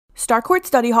Starcourt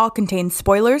Study Hall contains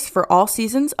spoilers for all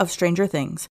seasons of Stranger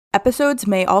Things. Episodes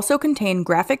may also contain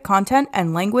graphic content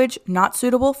and language not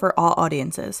suitable for all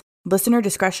audiences. Listener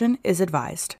discretion is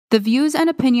advised. The views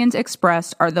and opinions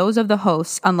expressed are those of the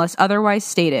hosts unless otherwise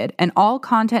stated, and all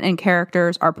content and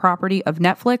characters are property of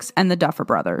Netflix and the Duffer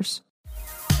Brothers.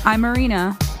 I'm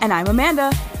Marina. And I'm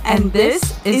Amanda. And this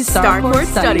is Starcourt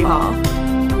Study Hall.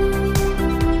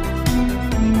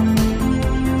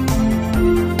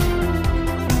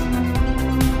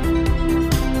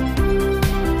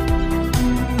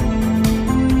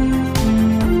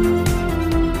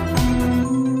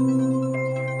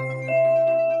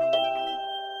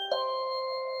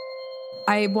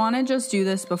 I want to just do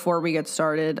this before we get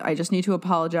started. I just need to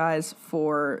apologize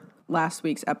for last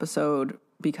week's episode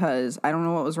because I don't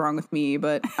know what was wrong with me,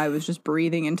 but I was just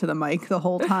breathing into the mic the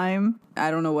whole time.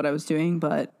 I don't know what I was doing,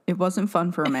 but it wasn't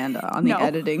fun for Amanda on the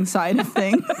editing side of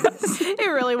things.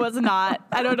 It really was not.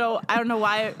 I don't know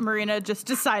why Marina just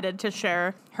decided to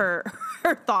share her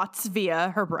thoughts via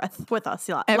her breath with us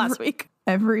last week.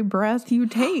 Every breath you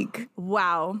take.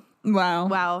 Wow.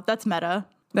 That's meta.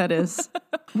 That is.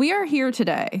 We are here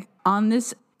today on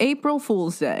this April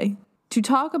Fool's Day to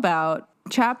talk about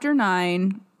Chapter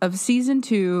 9 of Season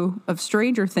 2 of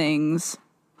Stranger Things,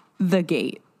 The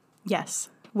Gate. Yes,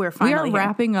 we are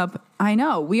wrapping up. I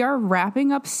know. We are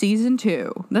wrapping up Season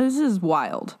 2. This is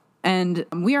wild. And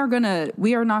we are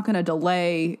not going to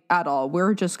delay at all.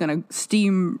 We're just going to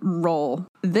steamroll.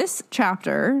 This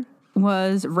chapter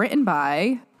was written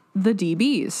by the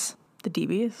DBs. The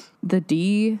DBs? The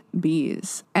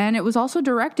DBs. And it was also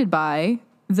directed by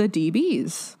the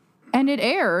DBs. And it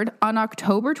aired on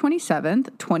October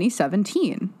 27th,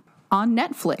 2017 on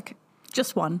Netflix.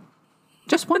 Just one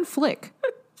flick.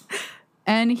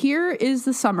 And here is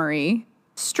the summary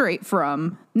straight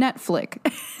from Netflix.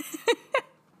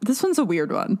 This one's a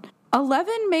weird one.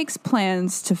 11 makes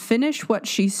plans to finish what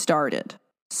she started,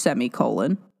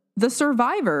 semicolon. The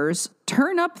survivors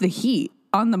turn up the heat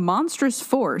on the monstrous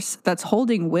force that's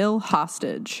holding Will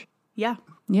hostage. Yeah.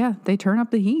 Yeah, they turn up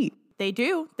the heat. They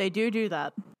do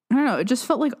that. I don't know, it just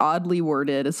felt like oddly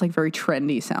worded. It's like very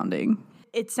trendy sounding.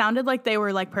 It sounded like they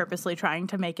were like purposely trying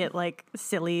to make it like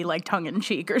silly, like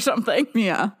tongue-in-cheek or something.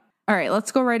 Yeah. All right,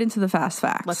 let's go right into the fast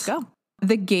facts. Let's go.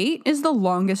 The Gate is the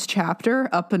longest chapter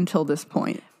up until this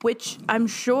point. Which I'm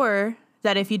sure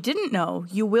that if you didn't know,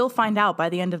 you will find out by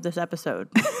the end of this episode.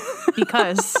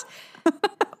 Because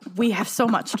we have so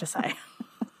much to say.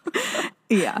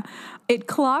 Yeah. It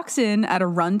clocks in at a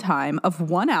runtime of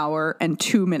 1 hour and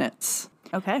 2 minutes.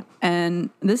 Okay. And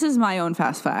this is my own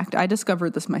fast fact. I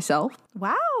discovered this myself.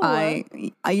 Wow. I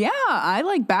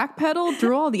like backpedaled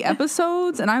through all the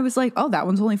episodes and I was like, oh, that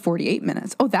one's only 48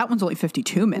 minutes. Oh, that one's only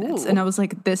 52 minutes. Ooh. And I was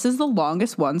like, this is the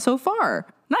longest one so far.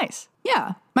 Nice.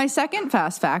 Yeah. My second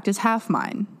fast fact is half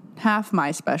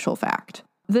my special fact.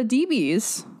 The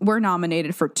DBs were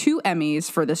nominated for 2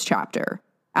 Emmys for this chapter.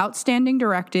 Outstanding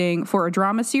Directing for a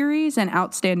Drama Series and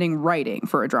Outstanding Writing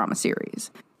for a Drama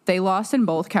Series. They lost in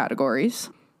both categories.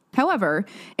 However,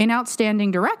 in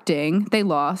Outstanding Directing, they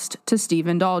lost to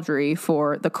Stephen Daldry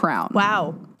for The Crown.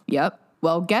 Wow. Yep.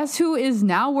 Well, guess who is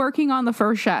now working on The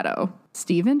First Shadow?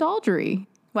 Stephen Daldry.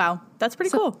 Wow. That's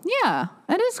pretty cool. Yeah,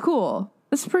 that is cool.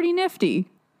 That's pretty nifty.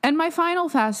 And my final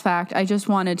fast fact, I just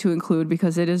wanted to include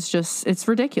because it's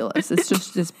ridiculous.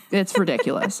 It's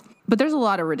ridiculous. But there's a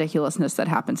lot of ridiculousness that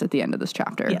happens at the end of this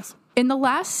chapter. Yes. In the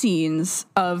last scenes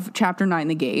of Chapter 9,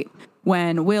 The Gate,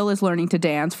 when Will is learning to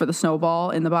dance for the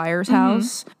snowball in the Byers'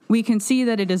 house, we can see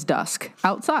that it is dusk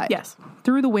outside. Yes.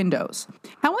 Through the windows.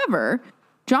 However,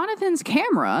 Jonathan's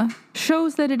camera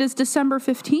shows that it is December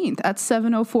 15th at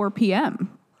 7:04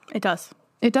 p.m. It does.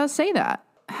 It does say that.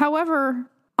 However,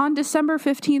 on December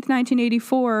 15th,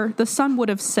 1984, the sun would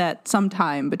have set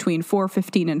sometime between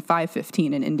 4:15 and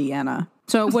 5:15 in Indiana.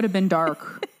 So it would have been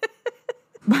dark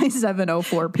by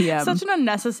 7:04 p.m. Such an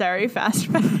unnecessary fast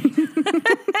fact.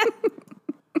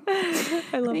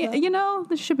 I love that. You know,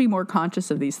 they should be more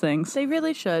conscious of these things. They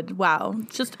really should. Wow.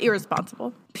 Just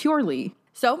irresponsible. Purely.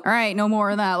 So, all right, no more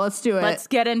of that. Let's do it. Let's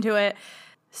get into it.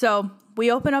 So,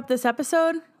 we open up this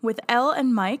episode with Elle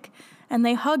and Mike, and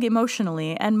they hug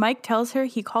emotionally, and Mike tells her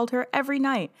he called her every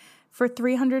night for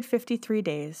 353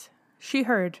 days. She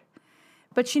heard.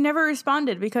 But she never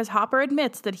responded because Hopper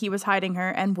admits that he was hiding her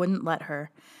and wouldn't let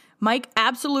her. Mike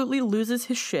absolutely loses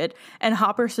his shit, and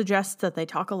Hopper suggests that they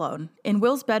talk alone. In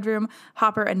Will's bedroom,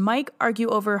 Hopper and Mike argue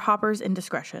over Hopper's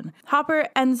indiscretion. Hopper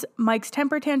ends Mike's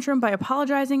temper tantrum by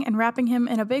apologizing and wrapping him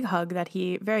in a big hug that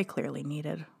he very clearly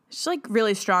needed. It's like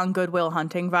really strong Good Will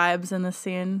Hunting vibes in this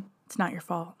scene. It's not your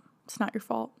fault. It's not your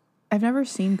fault. I've never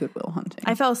seen Good Will Hunting.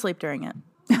 I fell asleep during it.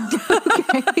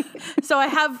 Okay. So I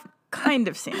have kind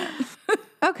of seen it.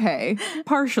 Okay.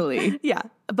 Partially. Yeah.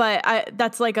 But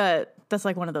that's like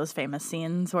one of those famous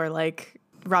scenes where like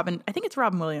I think it's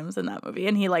Robin Williams in that movie,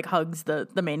 and he like hugs the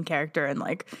main character, and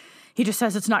like he just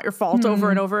says it's not your fault over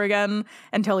and over again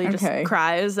until he just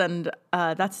cries. And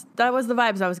that was the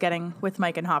vibes I was getting with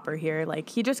Mike and Hopper here. Like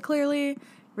he just clearly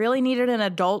really needed an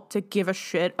adult to give a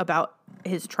shit about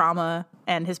his trauma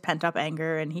and his pent up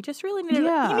anger, and he just really needed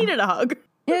he needed a hug.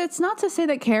 Yeah, it's not to say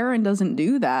that Karen doesn't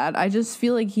do that. I just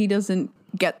feel like he doesn't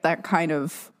get that kind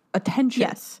of attention.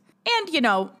 Yes. And, you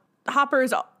know, Hopper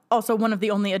is also one of the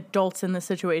only adults in this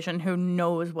situation who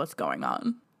knows what's going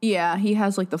on. Yeah, he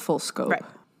has like the full scope. Right.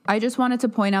 I just wanted to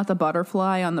point out the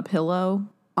butterfly on the pillow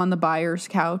on the buyer's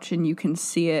couch, and you can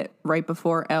see it right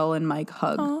before Elle and Mike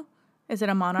hug. Oh, is it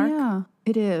a monarch? Yeah,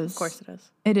 it is. Of course it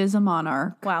is. It is a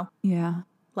monarch. Wow. Yeah.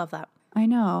 Love that. I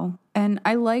know. And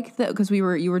I like that because you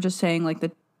were just saying like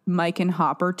the Mike and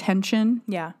Hopper tension.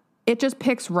 Yeah. It just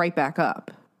picks right back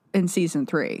up in season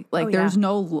 3. Like there's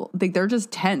no, like they're just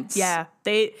tense. Yeah.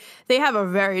 They have a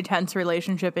very tense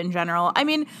relationship in general. I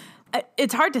mean,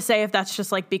 it's hard to say if that's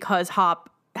just like because Hop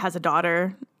has a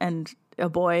daughter and a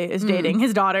boy is dating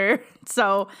his daughter.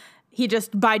 So he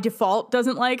just by default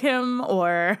doesn't like him,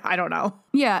 or I don't know.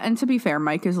 Yeah. And to be fair,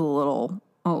 Mike is a little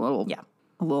asshole.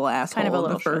 Kind of a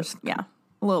little first. Shit. Yeah.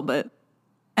 A little bit.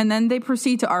 And then they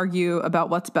proceed to argue about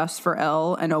what's best for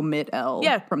Elle and omit Elle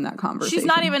from that conversation. She's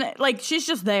not even, like, she's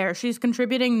just there. She's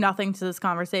contributing nothing to this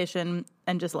conversation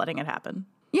and just letting it happen.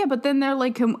 Yeah, but then they're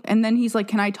like, and then he's like,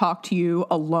 can I talk to you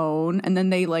alone? And then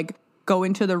they, like, go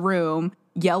into the room,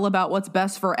 yell about what's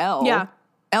best for Elle. Yeah.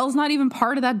 Elle's not even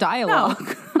part of that dialogue.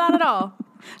 No, not at all.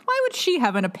 Why would she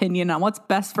have an opinion on what's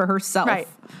best for herself? Right.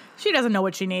 She doesn't know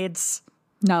what she needs.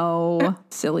 No,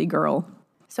 silly girl.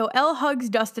 So Elle hugs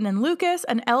Dustin and Lucas,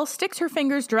 and Elle sticks her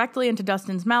fingers directly into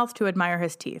Dustin's mouth to admire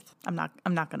his teeth. I'm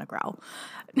not gonna growl.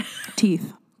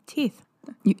 Teeth.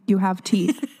 You have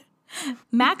teeth.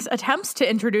 Max attempts to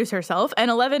introduce herself,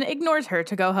 and 11 ignores her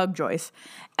to go hug Joyce.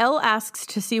 Elle asks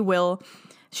to see Will.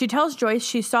 She tells Joyce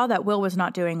she saw that Will was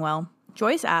not doing well.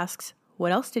 Joyce asks,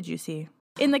 "What else did you see?"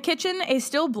 In the kitchen, a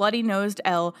still bloody-nosed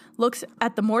Elle looks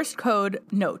at the Morse code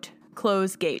note,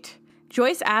 "Close gate."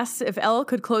 Joyce asks if Elle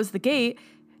could close the gate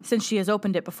since she has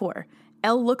opened it before.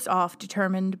 Elle looks off,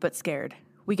 determined but scared.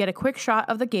 We get a quick shot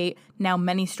of the gate, now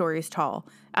many stories tall.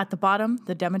 At the bottom,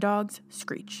 the demodogs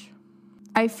screech.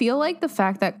 I feel like the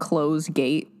fact that close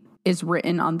gate is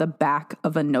written on the back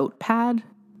of a notepad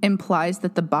implies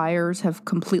that the buyers have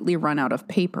completely run out of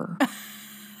paper.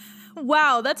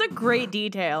 Wow, that's a great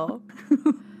detail.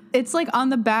 It's like on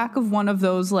the back of one of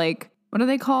those, like, what are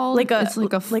they called? Like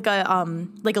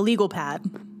a legal pad.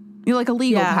 Like a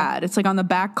legal pad. It's like on the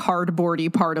back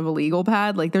cardboardy part of a legal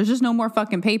pad. Like there's just no more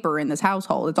fucking paper in this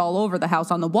household. It's all over the house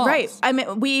on the walls. Right. I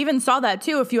mean, we even saw that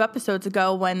too a few episodes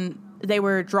ago when they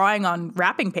were drawing on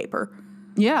wrapping paper.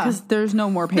 Yeah, because there's no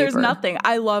more paper. There's nothing.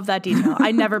 I love that detail.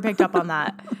 I never picked up on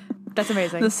that. That's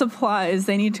amazing. The supplies,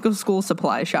 they need to go school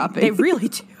supply shopping. They really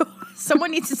do.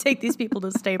 Someone needs to take these people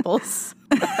to Staples.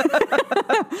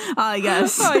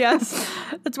 Yes. Oh, yes.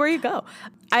 That's where you go.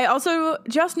 I also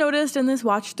just noticed in this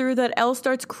watch through that Elle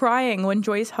starts crying when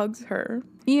Joyce hugs her.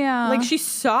 Yeah. Like she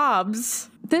sobs.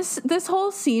 This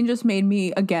whole scene just made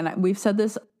me, again, we've said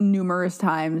this numerous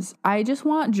times, I just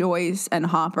want Joyce and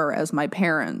Hopper as my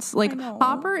parents. Like,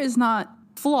 Hopper is not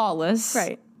flawless.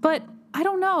 Right. But I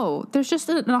don't know. There's just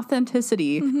an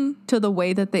authenticity to the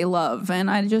way that they love, and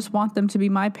I just want them to be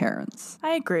my parents.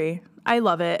 I agree. I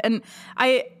love it. And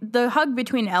the hug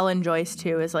between Elle and Joyce,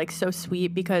 too, is like so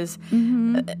sweet because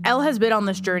Elle has been on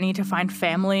this journey to find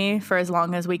family for as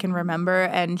long as we can remember.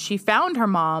 And she found her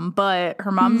mom, but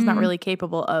her mom's not really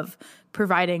capable of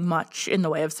providing much in the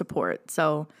way of support.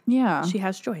 So yeah, she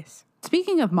has Joyce.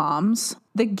 Speaking of moms,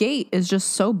 the gate is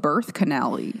just so birth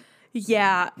canal-y.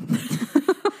 Yeah.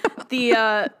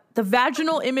 The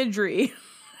vaginal imagery.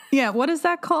 Yeah, what is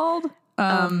that called?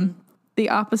 The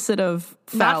opposite of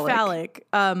phallic.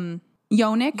 Not phallic.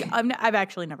 Yonic? I've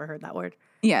actually never heard that word.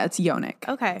 Yeah, it's yonic.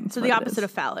 Okay, That's so the opposite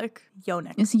of phallic,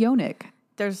 yonic. It's yonic.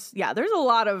 There's a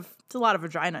lot of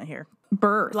vagina here.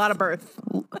 Birth. A lot of birth.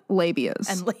 Labias.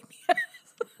 And labias.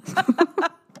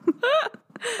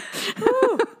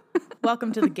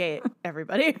 Welcome to the gate,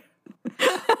 everybody.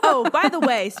 Oh, by the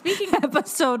way,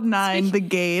 episode 9, the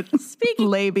gate.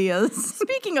 Labias.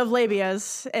 Speaking of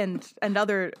labias and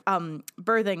other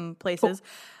birthing places,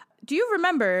 do you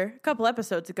remember a couple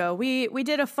episodes ago we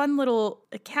did a fun little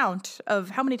count of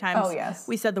how many times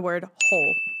we said the word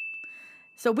hole?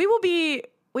 So we will be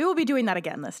doing that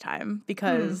again this time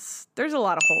because there's a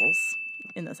lot of holes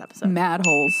in this episode. Mad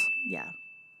holes. Yeah.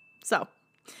 So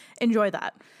enjoy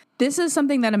that. This is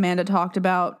something that Amanda talked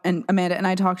about, and Amanda and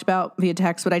I talked about via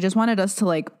text, but I just wanted us to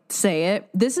like say it.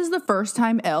 This is the first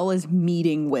time Elle is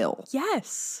meeting Will.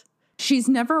 Yes. She's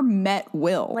never met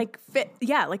Will. Like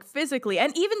physically.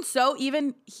 And even so,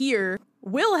 even here,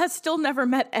 Will has still never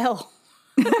met Elle.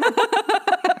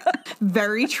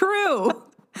 Very true.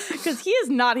 Because he is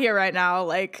not here right now.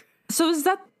 Like, so is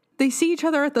that they see each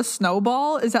other at the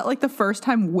Snowball? Is that like the first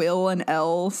time Will and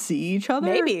Elle see each other?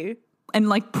 maybe. And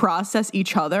like process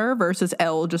each other versus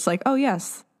Elle just like, oh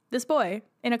yes, This boy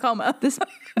in a coma. this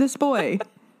boy,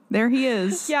 there he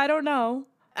is. Yeah, I don't know.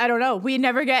 We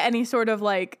never get any sort of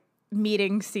like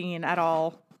meeting scene at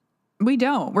all. We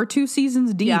don't. We're 2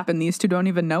 seasons deep and these two don't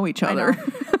even know each other.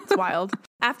 It's wild.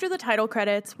 After the title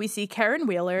credits, we see Karen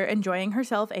Wheeler enjoying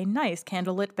herself a nice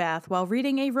candlelit bath while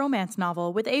reading a romance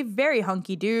novel with a very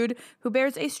hunky dude who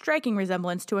bears a striking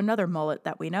resemblance to another mullet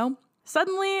that we know.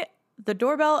 Suddenly, the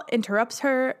doorbell interrupts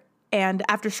her, and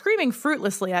after screaming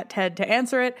fruitlessly at Ted to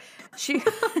answer it, she...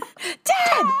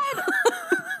 Ted!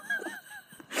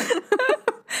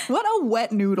 What a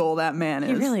wet noodle that man is.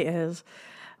 He really is.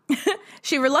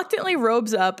 She reluctantly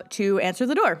robes up to answer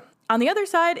the door. On the other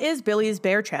side is Billy's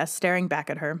bare chest staring back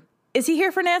at her. Is he here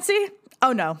for Nancy?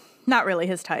 Oh no, not really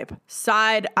his type.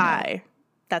 Side eye.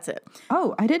 That's it.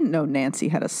 Oh, I didn't know Nancy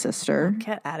had a sister.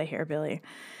 Get out of here, Billy.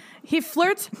 He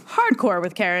flirts hardcore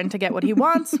with Karen to get what he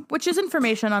wants, which is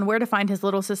information on where to find his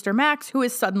little sister Max, who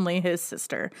is suddenly his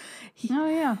sister. Oh,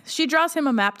 yeah. She draws him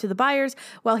a map to the buyers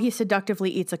while he seductively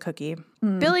eats a cookie.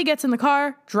 Billy gets in the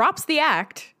car, drops the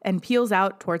act, and peels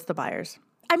out towards the buyers.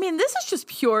 I mean, this is just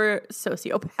pure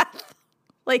sociopath.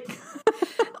 Like,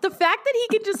 the fact that he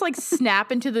can just, like,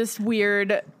 snap into this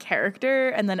weird character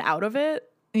and then out of it.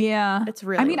 Yeah. It's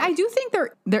really I mean, weird. I do think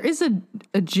there is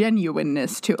a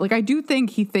genuineness to it. Like, I do think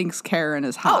he thinks Karen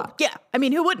is hot. Oh, yeah. I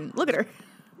mean, who wouldn't? Look at her.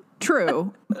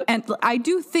 True. And I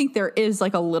do think there is,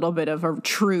 like, a little bit of a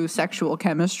true sexual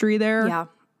chemistry there. Yeah.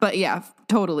 But, yeah,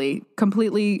 totally.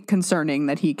 Completely concerning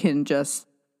that he can just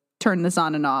turn this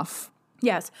on and off.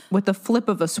 Yes. With the flip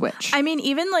of a switch. I mean,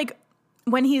 even, like,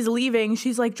 when he's leaving,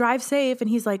 she's like, drive safe. And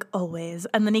he's like, always.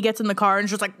 And then he gets in the car and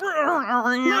she's like,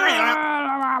 yeah.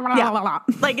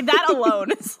 Like, that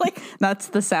alone is like. That's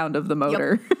the sound of the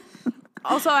motor. Yep.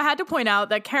 Also, I had to point out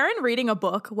that Karen reading a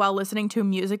book while listening to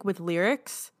music with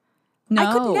lyrics, No.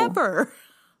 I could never.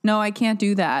 No, I can't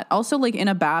do that. Also, like, in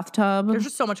a bathtub. There's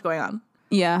just so much going on.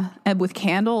 Yeah. And with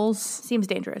candles. Seems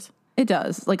dangerous. It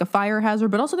does. Like a fire hazard,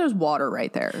 but also there's water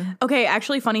right there. Okay,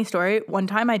 actually, funny story. One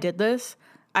time I did this.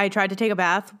 I tried to take a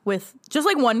bath with just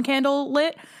like one candle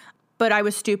lit, but I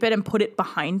was stupid and put it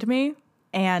behind me.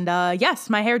 And yes,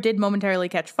 my hair did momentarily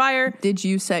catch fire. Did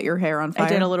you set your hair on fire? I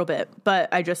did a little bit,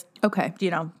 but I just, Okay.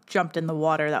 Jumped in the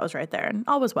water that was right there and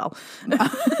all was well.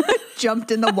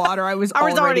 Jumped in the water. I was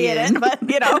already in it, but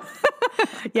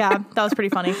yeah, that was pretty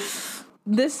funny.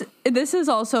 This is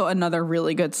also another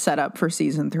really good setup for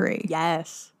season 3.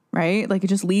 Yes. Right? Like, it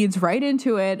just leads right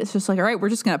into it. It's just like, all right, we're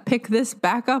just going to pick this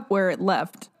back up where it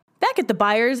left. Back at the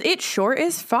buyers, it sure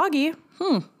is foggy.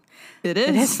 It is.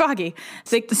 It is foggy.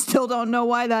 They still don't know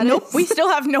why that is. Nope, we still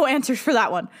have no answers for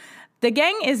that one. The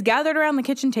gang is gathered around the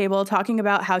kitchen table talking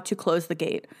about how to close the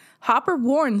gate. Hopper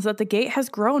warns that the gate has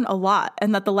grown a lot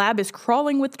and that the lab is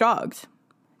crawling with dogs.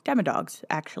 Demodogs,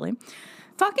 actually.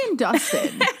 Fucking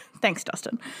Dustin. Thanks,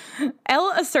 Dustin.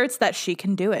 Elle asserts that she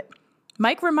can do it.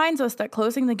 Mike reminds us that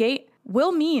closing the gate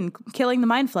will mean killing the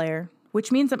Mind Flayer,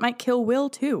 which means it might kill Will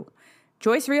too.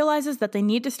 Joyce realizes that they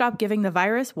need to stop giving the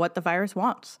virus what the virus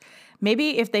wants.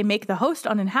 Maybe if they make the host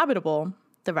uninhabitable,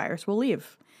 the virus will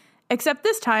leave. Except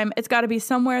this time, it's got to be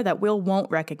somewhere that Will won't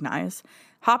recognize.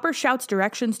 Hopper shouts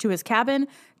directions to his cabin,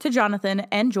 to Jonathan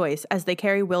and Joyce as they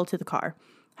carry Will to the car.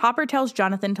 Hopper tells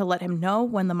Jonathan to let him know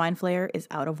when the Mind Flayer is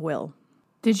out of Will.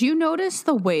 Did you notice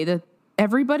the way that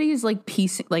everybody's like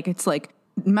piecing, like it's like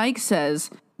Mike says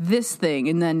this thing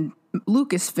and then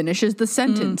Lucas finishes the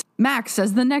sentence. Max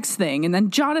says the next thing and then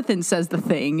Jonathan says the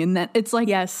thing and then it's like,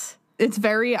 yes, it's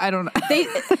very, I don't know.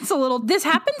 It's a little This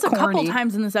happens corny. a couple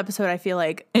times in this episode, I feel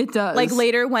like. It does. Like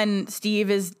later when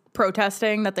Steve is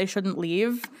protesting that they shouldn't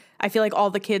leave, I feel like all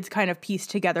the kids kind of piece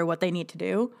together what they need to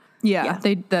do. Yeah.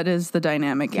 that is the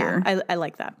dynamic here. I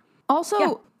like that.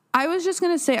 Also, I was just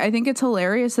going to say, I think it's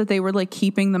hilarious that they were like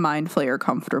keeping the Mind Flayer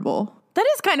comfortable. That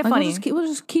is kind of Like, funny. We'll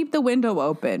just keep the window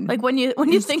open. Like when you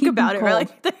Just think keep about him it,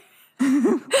 right? cold.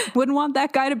 Like, Wouldn't want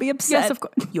that guy to be upset. yes, of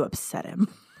course. You upset him.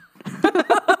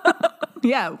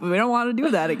 Yeah, we don't want to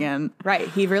do that again. Right.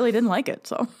 He really didn't like it,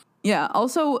 so. Yeah.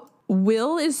 Also,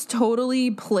 Will is totally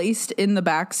placed in the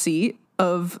back seat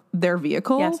of their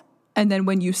vehicle. Yes. And then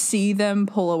when you see them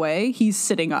pull away, he's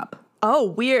sitting up. Oh,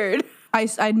 weird.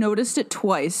 I noticed it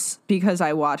twice because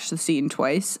I watched the scene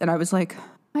twice, and I was like,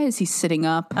 why is he sitting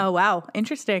up? Oh, wow.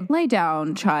 Interesting. Lay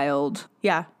down, child.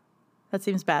 Yeah, that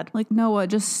seems bad. Like, Noah,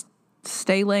 just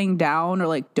stay laying down, or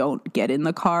like don't get in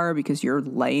the car because you're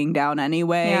laying down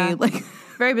anyway. Yeah. Like,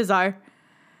 Very bizarre.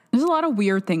 there's a lot of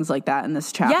weird things like that in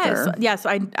this chapter. Yes,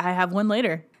 I have one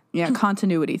later. Yeah,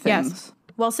 continuity things. Yes.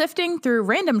 While sifting through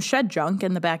random shed junk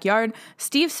in the backyard,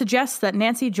 Steve suggests that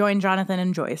Nancy join Jonathan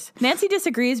and Joyce. Nancy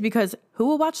disagrees because who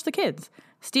will watch the kids?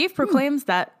 Steve proclaims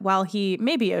that while he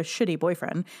may be a shitty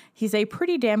boyfriend, he's a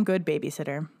pretty damn good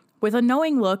babysitter. With a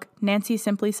knowing look, Nancy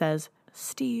simply says,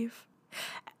 Steve.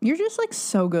 You're just like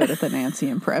so good at the Nancy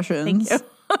impressions. Thank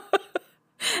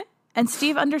you. And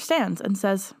Steve understands and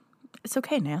says, it's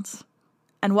okay, Nance,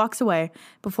 and walks away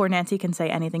before Nancy can say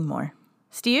anything more.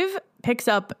 Steve picks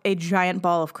up a giant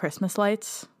ball of Christmas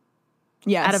lights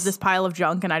out of this pile of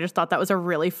junk, and I just thought that was a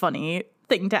really funny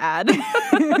thing to add.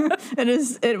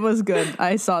 It was good.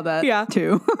 I saw that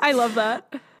too. I love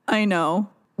that. I know.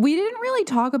 We didn't really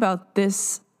talk about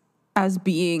this as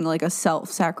being like a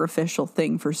self-sacrificial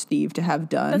thing for Steve to have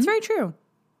done. That's very true.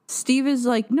 Steve is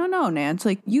like, no, Nance,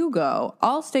 like, you go.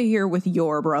 I'll stay here with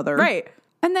your brother. Right.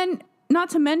 And then, not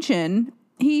to mention,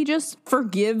 he just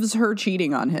forgives her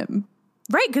cheating on him.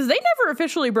 Right, because they never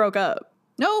officially broke up.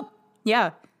 Nope.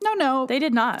 Yeah. No. They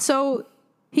did not. So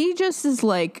he just is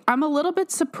like, I'm a little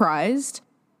bit surprised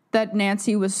that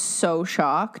Nancy was so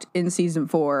shocked in season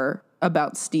 4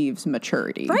 about Steve's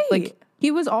maturity. Right. Like,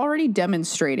 he was already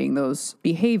demonstrating those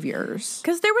behaviors.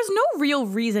 Because there was no real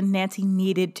reason Nancy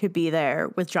needed to be there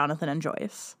with Jonathan and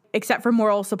Joyce, except for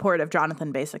moral support of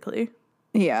Jonathan, basically.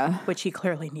 Yeah. Which he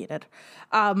clearly needed.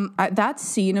 That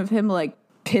scene of him, like,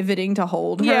 pivoting to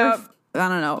hold her, Yeah. I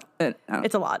don't know.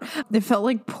 It's a lot. It felt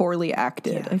like poorly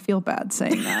acted. I feel bad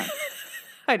saying that.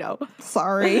 I know.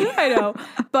 Sorry. I know.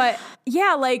 But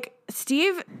yeah, like,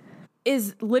 Steve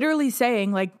is literally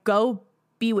saying, like, go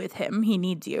be with him. He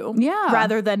needs you. Yeah.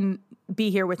 Rather than be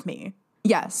here with me.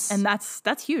 Yes. And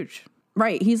that's huge.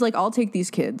 Right. He's like, I'll take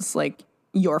these kids. Like,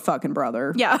 your fucking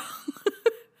brother. Yeah.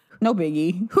 No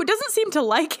biggie. Who doesn't seem to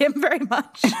like him very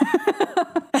much.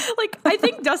 Like, I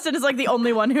think Dustin is like the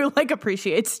only one who like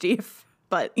appreciates Steve.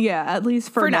 But yeah, at least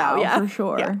for now, yeah. for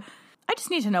sure. Yeah. I just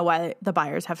need to know why the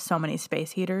buyers have so many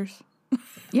space heaters.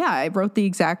 Yeah, I wrote the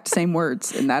exact same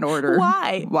words in that order.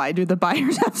 Why? Why do the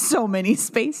buyers have so many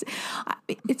space?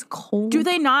 It's cold. Do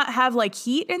they not have like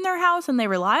heat in their house and they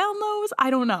rely on those?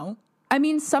 I don't know. I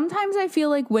mean, sometimes I feel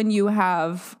like when you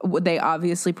have, they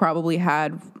obviously probably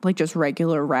had like just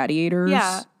regular radiators,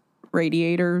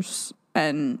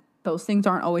 and those things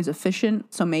aren't always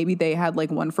efficient. So maybe they had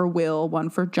like one for Will, one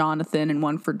for Jonathan, and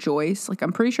one for Joyce. Like,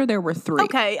 I'm pretty sure there were 3.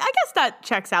 Okay, I guess that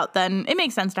checks out then. It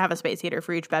makes sense to have a space heater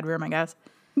for each bedroom, I guess.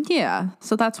 Yeah,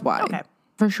 so that's why. Okay.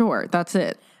 For sure, that's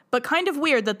it. But kind of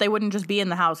weird that they wouldn't just be in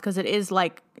the house because it is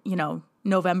like,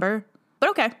 November. But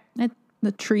okay.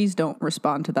 The trees don't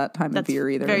respond to that time of year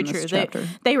either. Very in this true. Chapter.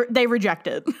 They reject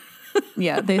it.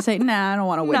 Yeah, they say, nah, I don't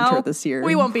want to winter this year.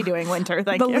 We won't be doing winter,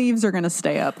 thank you. The leaves are going to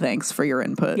stay up, thanks for your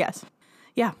input. Yes.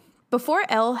 Yeah. Before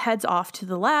Elle heads off to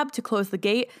the lab to close the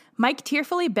gate, Mike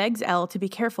tearfully begs Elle to be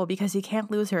careful because he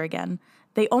can't lose her again.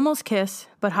 They almost kiss,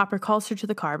 but Hopper calls her to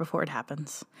the car before it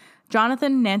happens.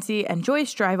 Jonathan, Nancy, and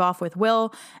Joyce drive off with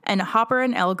Will, and Hopper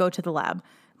and Elle go to the lab.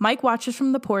 Mike watches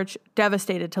from the porch,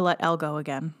 devastated to let Elle go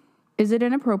again. Is it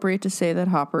inappropriate to say that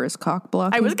Hopper is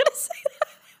cock-blocking? I was going to say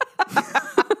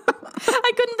that.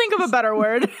 I couldn't think of a better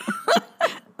word.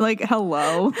 Like,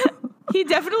 hello. He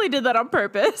definitely did that on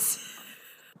purpose.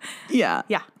 Yeah.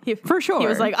 Yeah. For sure. He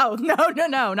was like, oh,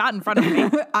 no, not in front of me.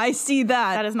 I see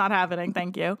that. That is not happening.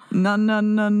 Thank you.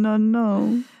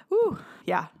 No. Ooh.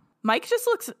 Yeah. Mike just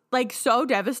looks like so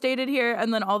devastated here.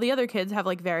 And then all the other kids have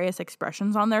like various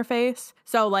expressions on their face.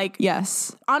 So like,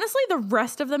 yes. Honestly, the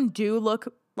rest of them do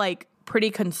look like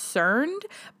pretty concerned.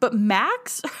 But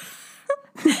Max,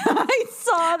 I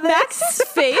saw this. Max's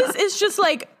face is just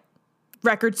like,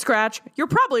 record scratch. You're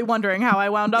probably wondering how I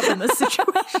wound up in this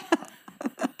situation.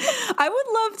 I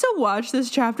would love to watch this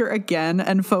chapter again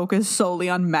and focus solely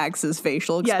on Max's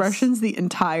facial expressions the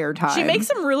entire time. She makes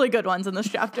some really good ones in this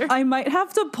chapter. I might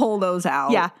have to pull those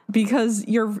out. Yeah. Because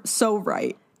you're so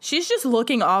right. She's just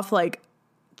looking off like,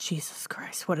 Jesus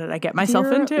Christ, what did I get myself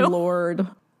into? Dear Lord.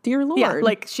 Yeah,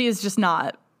 like she is just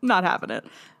not having it.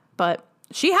 But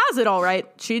she has it all right.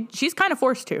 She's kind of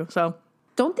forced to, so.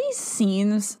 Don't these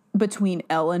scenes between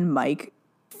Elle and Mike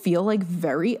feel like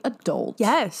very adult?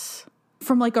 Yes.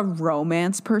 From like a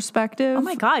romance perspective. Oh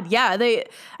my God, yeah. They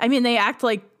act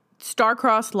like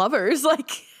star-crossed lovers.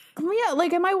 Like Yeah,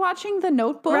 like, am I watching The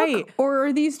Notebook? Right. Or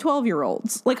are these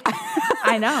 12-year-olds? Like,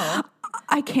 I know.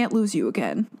 I can't lose you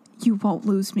again. You won't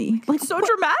lose me. Like, So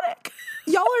dramatic.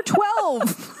 y'all are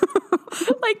 12.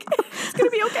 Like, it's going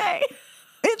to be okay.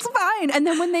 It's fine. And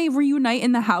then when they reunite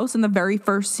in the house in the very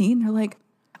first scene, they're like,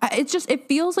 it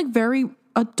feels like very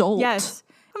adult. Yes.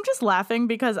 I'm just laughing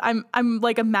because I'm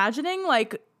like imagine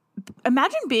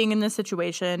being in this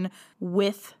situation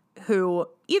with who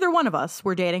either one of us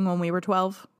were dating when we were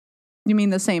 12. You mean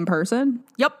the same person?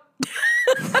 Yep.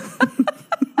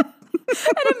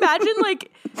 And imagine,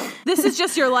 like, this is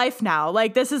just your life now.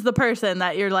 Like, this is the person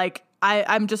that you're like,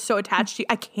 I'm just so attached to you.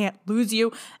 I can't lose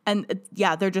you. And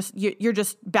yeah, you're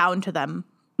just bound to them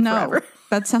forever.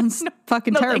 That sounds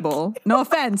fucking terrible. No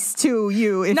offense to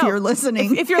you if you're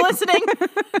listening. If you're listening,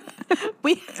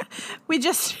 we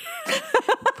just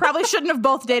probably shouldn't have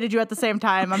both dated you at the same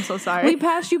time. I'm so sorry. We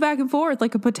passed you back and forth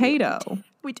like a potato.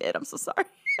 We did. I'm so sorry.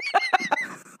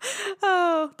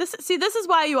 This is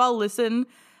why you all listen,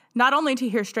 not only to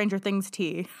hear Stranger Things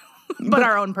tea, but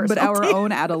our own personal But our tea.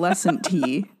 own adolescent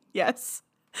tea. Yes.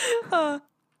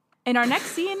 In our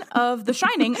next scene of The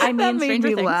Shining, I mean That made Stranger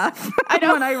me Things. laugh I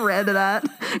know. when I read that.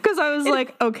 Because I was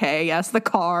like, okay, yes, the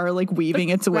car, like, weaving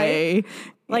its way.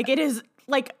 Like, it is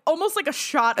like almost like a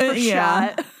shot for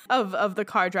yeah. shot of the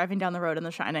car driving down the road in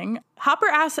The Shining. Hopper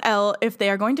asks Elle if they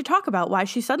are going to talk about why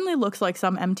she suddenly looks like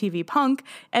some MTV punk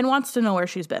and wants to know where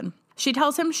she's been. She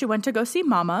tells him she went to go see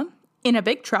Mama in a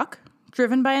big truck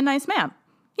driven by a nice man.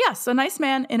 Yes, a nice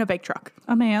man in a big truck.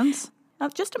 A man's.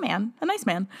 Just a man, a nice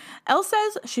man. Elle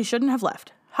says she shouldn't have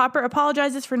left. Hopper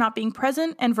apologizes for not being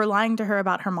present and for lying to her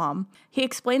about her mom. He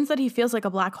explains that he feels like a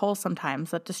black hole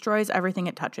sometimes that destroys everything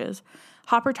it touches.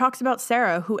 Hopper talks about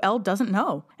Sarah, who Elle doesn't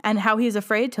know, and how he is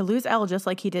afraid to lose Elle just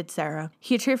like he did Sarah.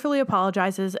 He tearfully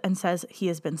apologizes and says he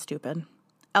has been stupid.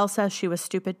 Elle says she was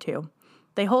stupid too.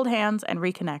 They hold hands and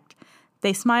reconnect.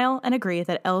 They smile and agree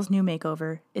that Elle's new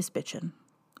makeover is bitchin'.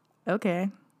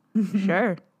 Okay,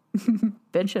 sure.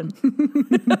 Bitchin'.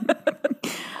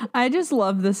 I just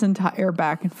love this entire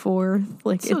back and forth.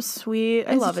 Like, So sweet.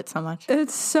 I love it so much.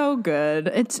 It's so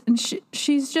good.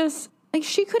 She's just like,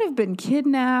 she could have been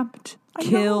kidnapped,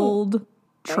 killed,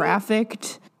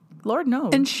 trafficked. Lord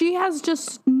knows. And she has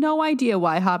just no idea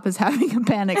why Hop is having a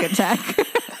panic attack.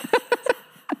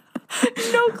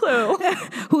 No clue.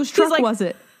 Whose truck was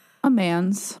it? A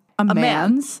man's. A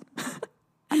man's.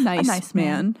 A nice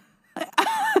man.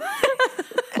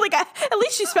 Like, at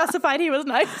least she specified he was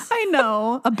nice. I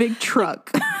know. A big truck.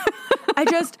 I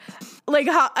just, like,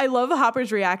 I love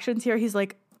Hopper's reactions here. He's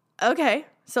like, okay,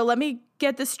 so let me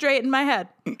get this straight in my head.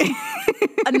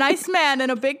 A nice man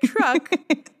in a big truck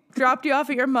dropped you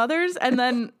off at your mother's, and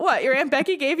then what? Your Aunt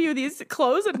Becky gave you these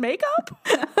clothes and makeup?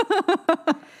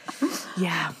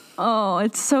 Yeah. Oh,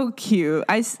 it's so cute.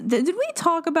 Did we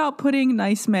talk about putting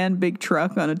nice man, big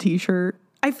truck on a t-shirt?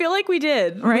 I feel like we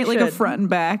did. Right? We Like a should. front and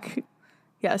back.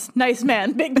 Yes. Nice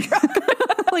man, big truck.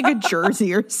 Like a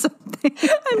jersey or something.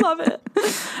 I love it.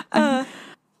 I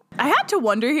had to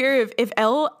wonder here if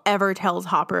Elle ever tells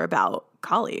Hopper about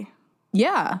Kali.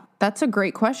 Yeah, that's a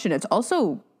great question. It's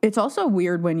also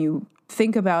weird when you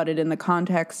think about it in the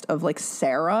context of, like,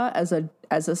 Sarah as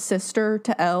a sister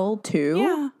to Elle too.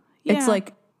 Yeah. It's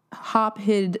like Hop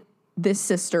hid this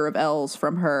sister of Elle's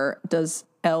from her. Does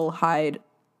Elle hide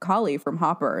Kali from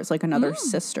Hopper as, like, another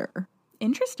sister?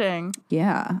 Interesting.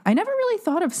 Yeah, I never really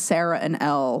thought of Sarah and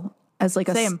Elle as like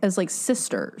as like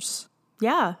sisters.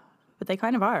 Yeah, but they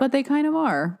kind of are. But they kind of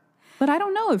are. But I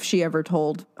don't know if she ever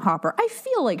told Hopper. I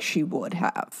feel like she would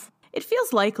have. It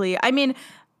feels likely. I mean,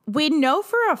 we know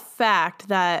for a fact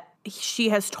that she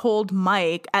has told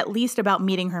Mike at least about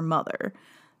meeting her mother,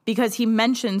 because he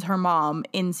mentions her mom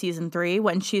in season 3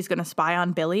 when she's going to spy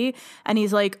on Billy. And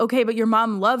he's like, okay, but your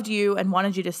mom loved you and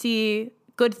wanted you to see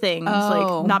good things,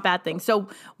 like not bad things. So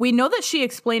we know that she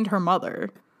explained her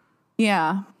mother.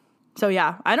 Yeah. So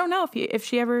yeah, I don't know if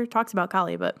she ever talks about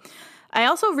Kali, but I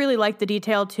also really like the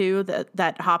detail too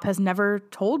that Hop has never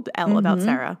told Elle about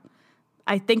Sarah.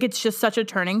 I think it's just such a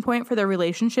turning point for their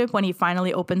relationship when he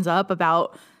finally opens up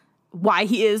about why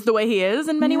he is the way he is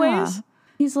in many ways.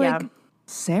 He's like,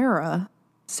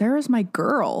 Sarah's my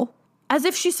girl. As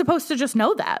if she's supposed to just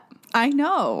know that. I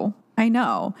know.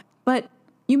 But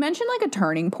you mentioned, like, a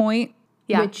turning point,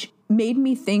 which made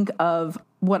me think of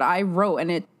what I wrote.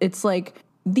 And it's like,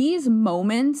 these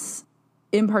moments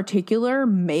in particular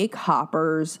make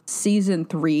Hopper's season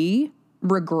 3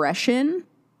 regression,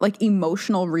 like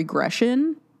emotional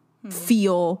regression,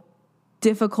 feel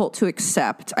difficult to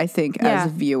accept, I think,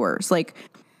 as viewers. Like,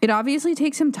 it obviously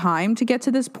takes him time to get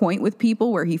to this point with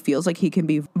people where he feels like he can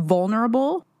be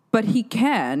vulnerable. but he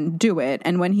can do it.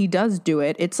 And when he does do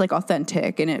it, it's like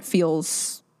authentic and it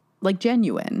feels like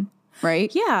genuine,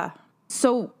 right? Yeah.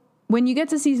 So when you get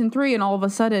to season 3 and all of a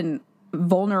sudden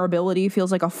vulnerability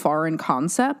feels like a foreign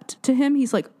concept to him,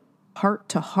 he's like, heart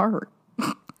to heart.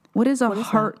 What is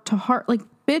heart to heart? Like,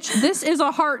 bitch, this is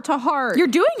a heart to heart. You're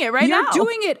doing it right now. You're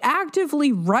doing it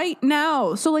actively right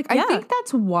now. So, like, I think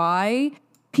that's why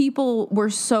people were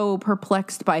so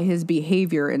perplexed by his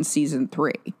behavior in season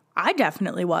 3. I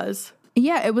definitely was.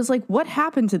 Yeah, it was like, what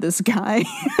happened to this guy?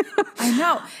 I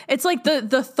know. It's like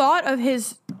the thought of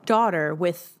his daughter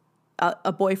with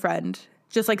a boyfriend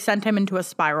just like sent him into a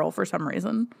spiral for some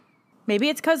reason. Maybe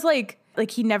it's because like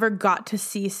he never got to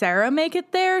see Sarah make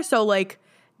it there. So like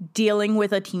dealing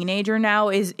with a teenager now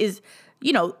is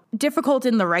you know, difficult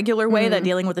in the regular way that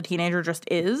dealing with a teenager just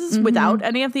is without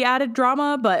any of the added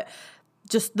drama. But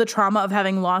just the trauma of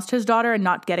having lost his daughter and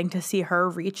not getting to see her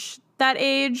reach that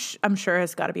age, I'm sure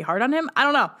has got to be hard on him. I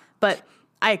don't know, but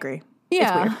I agree.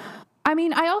 Yeah. It's weird. I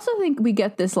mean, I also think we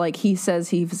get this, like, he says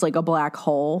he's like a black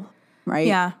hole, right?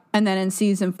 Yeah. And then in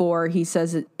season 4, he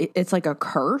says it's like a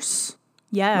curse.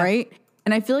 Yeah. Right?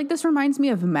 And I feel like this reminds me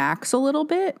of Max a little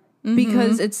bit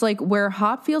because it's like where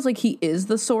Hop feels like he is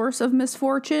the source of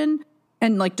misfortune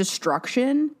and like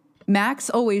destruction. Max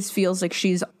always feels like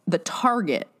she's the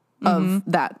target of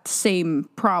that same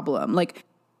problem. Like,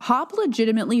 Hop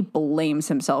legitimately blames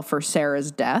himself for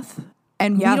Sarah's death,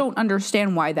 and we don't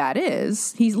understand why that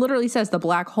is. He literally says the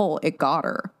black hole, it got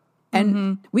her.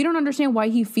 And we don't understand why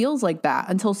he feels like that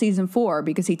until season 4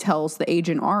 because he tells the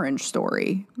Agent Orange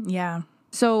story. Yeah.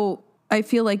 So I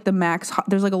feel like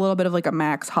there's like a little bit of like a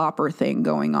Max Hopper thing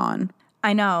going on.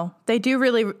 I know. They do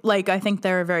really, like, I think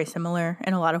they're very similar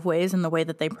in a lot of ways in the way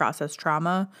that they process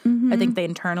trauma. I think they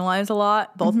internalize a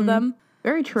lot, both of them.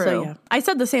 Very true. So, yeah. I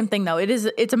said the same thing, though.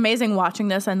 It's amazing watching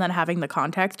this and then having the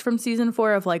context from season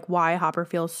 4 of, like, why Hopper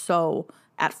feels so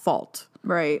at fault.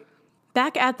 Right.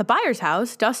 Back at the Byers'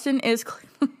 house, Dustin is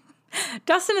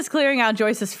clearing out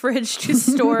Joyce's fridge to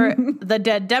store the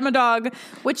dead Demodog,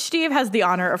 which Steve has the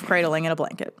honor of cradling in a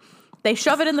blanket. They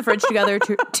shove it in the fridge together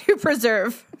to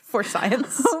preserve for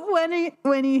science.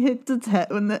 when he hits its head,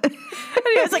 and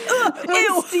he was like, ugh,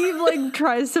 ew. Steve like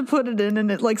tries to put it in,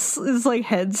 and it like his like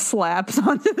head slaps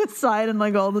onto the side, and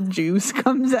like all the juice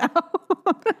comes out.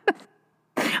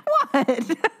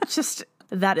 What? Just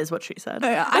that is what she said.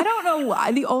 I don't know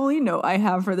why. The only note I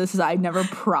have for this is I never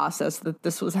processed that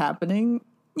this was happening.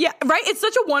 Yeah, right. It's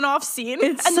such a one-off scene,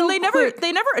 and so then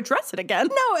they never address it again.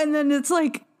 No, and then it's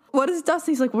like, what is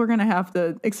Dusty's like? We're gonna have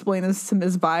to explain this to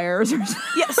Ms. Byers or something.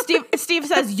 Yeah, Steve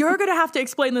says you're gonna have to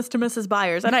explain this to Mrs.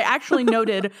 Byers, and I actually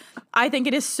noted. I think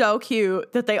it is so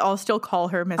cute that they all still call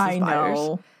her Mrs. I Byers.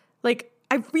 know. Like,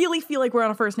 I really feel like we're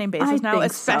on a first name basis now,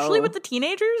 especially with the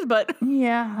teenagers. But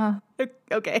yeah,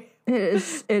 okay, it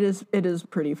is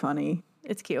pretty funny.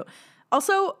 It's cute.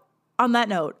 Also, on that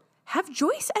note, have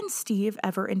Joyce and Steve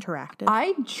ever interacted?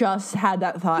 I just had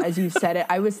that thought as you said it.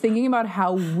 I was thinking about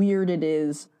how weird it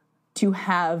is to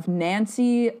have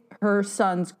Nancy, her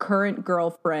son's current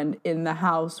girlfriend, in the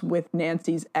house with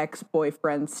Nancy's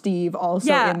ex-boyfriend Steve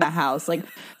also in the house. Like,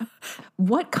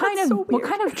 what kind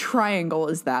of triangle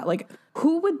is that? Like,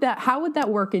 how would that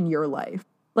work in your life?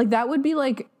 Like, that would be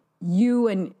like you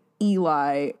and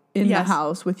Eli in the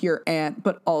house with your aunt,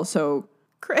 but also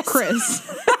Chris.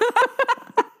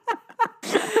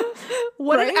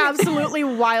 What an absolutely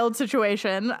wild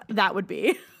situation that would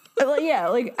be. Yeah,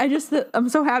 like I'm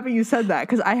so happy you said that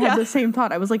because I had the same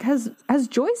thought. I was like, has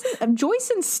Joyce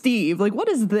and Steve, like, what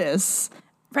is this?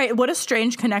 Right, what a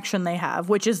strange connection they have,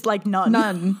 which is like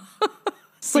none.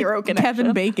 Zero like connection.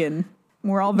 Kevin Bacon.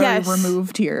 We're all very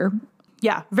removed here.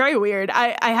 Yeah, very weird.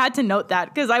 I had to note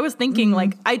that because I was thinking,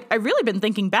 like, I really been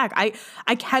thinking back.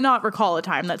 I cannot recall a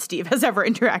time that Steve has ever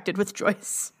interacted with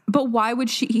Joyce. But why would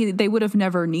they would have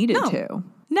never needed to.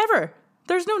 Never.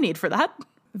 There's no need for that.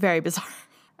 Very bizarre.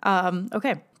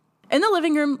 Okay. In the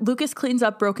living room, Lucas cleans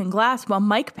up broken glass while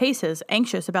Mike paces,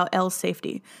 anxious about Elle's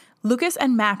safety. Lucas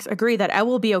and Max agree that Elle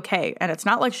will be okay, and it's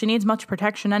not like she needs much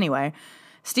protection anyway.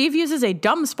 Steve uses a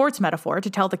dumb sports metaphor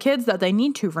to tell the kids that they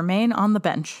need to remain on the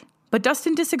bench. But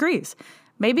Dustin disagrees.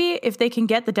 Maybe if they can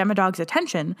get the Demodog's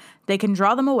attention, they can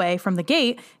draw them away from the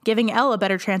gate, giving Elle a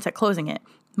better chance at closing it.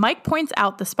 Mike points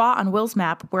out the spot on Will's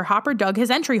map where Hopper dug his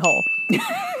entry hole.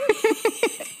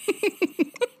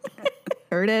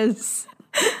 There it is.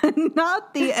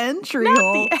 Not the entry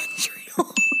hole. The entry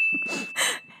hole.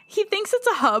 He thinks it's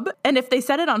a hub, and if they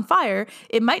set it on fire,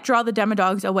 it might draw the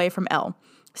Demodogs away from Elle.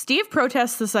 Steve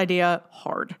protests this idea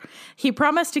hard. He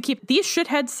promised to keep these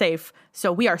shitheads safe,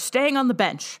 so we are staying on the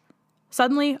bench.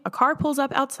 Suddenly, a car pulls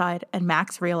up outside and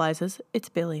Max realizes it's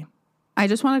Billy. I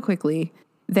just want to quickly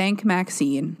thank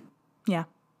Maxine Yeah.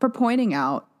 for pointing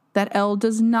out that Elle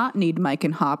does not need Mike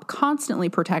and Hop constantly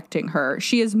protecting her.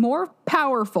 She is more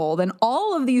powerful than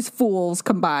all of these fools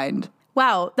combined.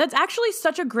 Wow, that's actually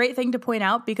such a great thing to point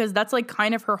out because that's like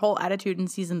kind of her whole attitude in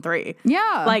season 3.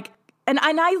 Yeah. Like, and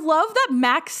I love that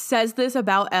Max says this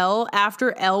about Elle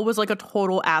after Elle was like a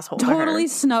total asshole to her. Totally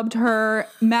snubbed her.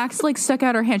 Max like stuck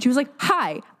out her hand. She was like,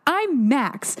 "Hi, I'm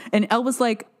Max." And Elle was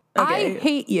like, Okay. "I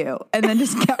hate you." And then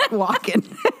just kept walking.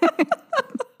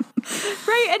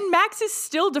 Right, and Max is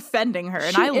still defending her,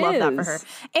 and She I love that for her. is.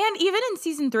 And even in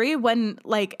season 3, when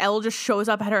like Elle just shows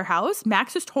up at her house,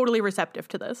 Max is totally receptive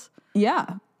to this. Yeah.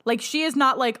 Like she is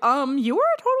not like, you were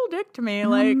a total dick to me.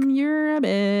 Like, You're a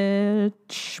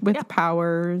bitch with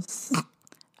powers.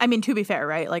 I mean, to be fair,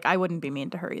 right? Like I wouldn't be mean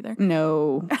to her either.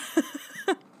 No.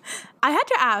 I had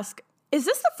to ask, is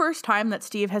this the first time that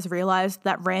Steve has realized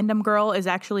that random girl is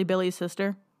actually Billy's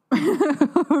sister?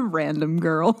 Random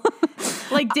girl.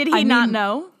 Like, did he not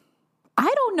know?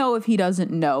 I don't know if he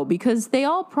doesn't know because they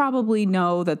all probably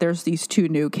know that there's these 2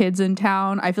 new kids in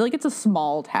town. I feel like it's a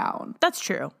small town, That's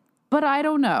true. but I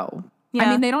don't know. Yeah.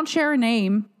 I mean, they don't share a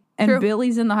name, and True.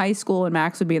 Billy's in the high school and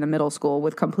Max would be in the middle school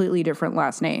with completely different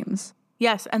last names.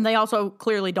 Yes, and they also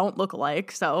clearly don't look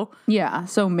alike, so Yeah,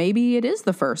 so maybe it is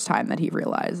the first time that he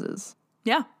realizes.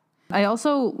 yeah. I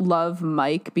also love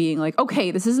Mike being like,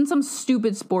 okay, this isn't some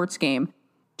stupid sports game.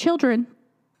 Children,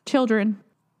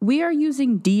 we are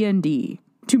using D&D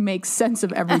to make sense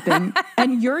of everything.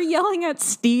 And you're yelling at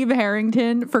Steve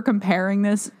Harrington for comparing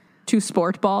this to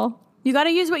sport ball. You got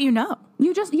to use what you know.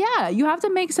 You have to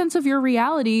make sense of your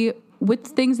reality with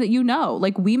things that you know.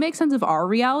 Like we make sense of our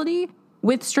reality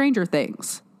with Stranger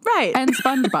Things. Right. And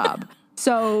SpongeBob.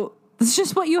 So it's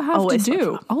just what you have Always to do.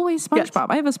 SpongeBob. Always SpongeBob. Yes.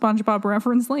 I have a SpongeBob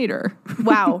reference later.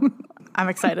 Wow. I'm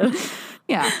excited.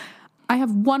 Yeah. I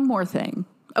have one more thing.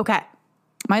 Okay.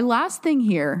 My last thing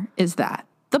here is that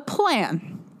the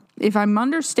plan, if I'm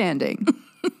understanding,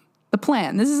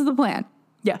 this is the plan.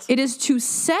 Yes. It is to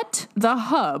set the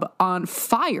hub on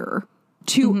fire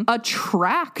to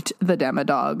attract the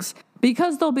Demodogs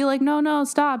because they'll be like, no,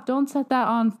 stop. Don't set that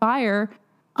on fire.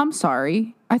 I'm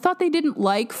sorry. I thought they didn't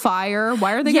like fire.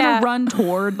 Why are they going to run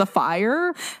toward the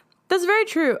fire? That's very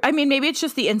true. I mean, maybe it's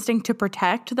just the instinct to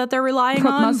protect that they're relying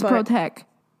on. Must but- protect.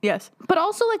 Yes. But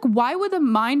also, like, why would the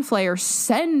Mind Flayer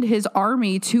send his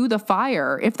army to the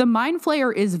fire? If the Mind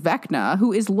Flayer is Vecna,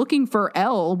 who is looking for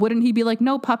Elle, wouldn't he be like,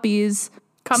 no, puppies,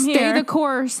 Come stay here. the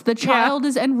course. The child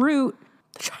is en route.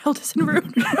 The child is en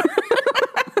route.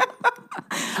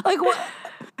 Like, what?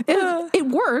 It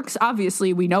works.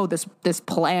 Obviously, we know this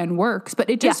plan works, but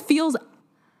it just feels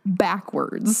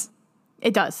backwards.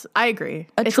 It does. I agree. It's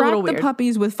a Attract little the weird.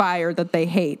 puppies with fire that they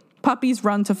hate. Puppies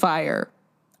run to fire.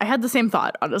 I had the same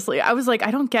thought, honestly. I was like,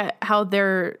 I don't get how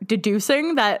they're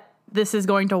deducing that this is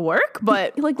going to work,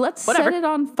 but Like, let's whatever. set it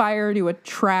on fire to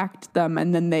attract them,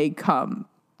 and then they come.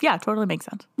 Yeah, totally makes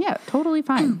sense. Yeah, totally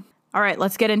fine. All right,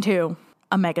 let's get into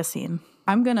a mega scene.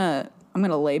 I'm gonna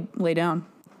lay down.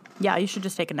 Yeah, you should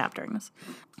just take a nap during this.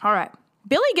 All right.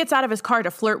 Billy gets out of his car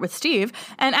to flirt with Steve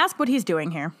and ask what he's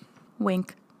doing here.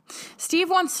 Wink.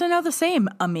 Steve wants to know the same,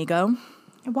 amigo.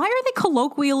 Why are they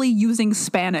colloquially using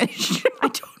Spanish? I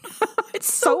don't know.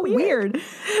 It's so weird.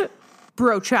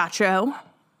 Brochacho.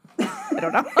 I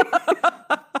don't know.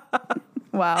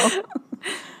 Wow.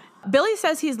 Billy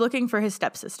says he's looking for his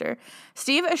stepsister.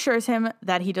 Steve assures him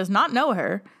that he does not know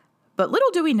her, but little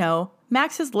do we know,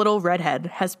 Max's little redhead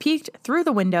has peeked through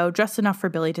the window just enough for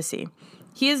Billy to see.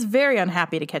 He is very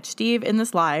unhappy to catch Steve in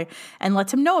this lie and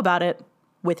lets him know about it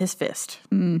with his fist.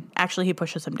 Actually, he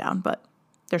pushes him down, but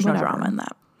there's Whatever. no drama in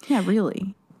that. Yeah,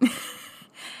 really.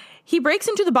 He breaks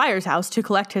into the buyer's house to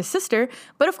collect his sister,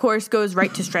 but of course goes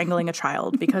right to strangling a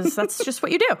child because that's just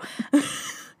what you do.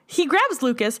 He grabs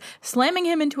Lucas, slamming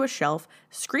him into a shelf,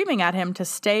 screaming at him to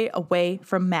stay away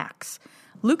from Max.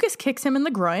 Lucas kicks him in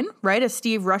the groin, right as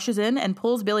Steve rushes in and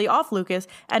pulls Billy off Lucas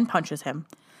and punches him.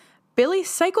 Billy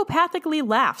psychopathically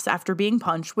laughs after being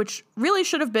punched, which really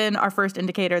should have been our first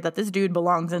indicator that this dude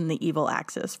belongs in the evil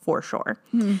axis, for sure.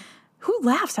 Who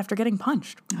laughs after getting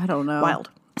punched? I don't know. Wild.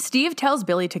 Steve tells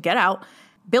Billy to get out.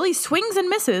 Billy swings and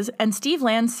misses, and Steve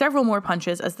lands several more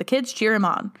punches as the kids cheer him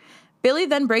on. Billy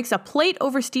then breaks a plate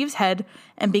over Steve's head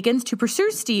and begins to pursue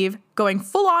Steve, going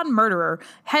full-on murderer,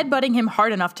 headbutting him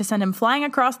hard enough to send him flying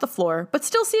across the floor, but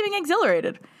still seeming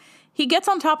exhilarated. He gets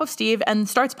on top of Steve and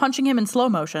starts punching him in slow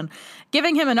motion,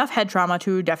 giving him enough head trauma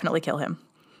to definitely kill him.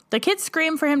 The kids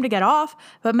scream for him to get off,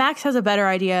 but Max has a better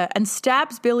idea and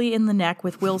stabs Billy in the neck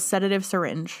with Will's sedative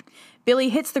syringe. Billy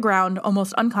hits the ground,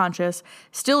 almost unconscious,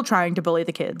 still trying to bully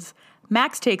the kids.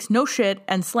 Max takes no shit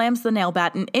and slams the nail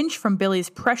bat an inch from Billy's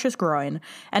precious groin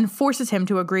and forces him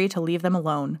to agree to leave them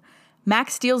alone.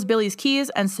 Max steals Billy's keys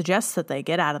and suggests that they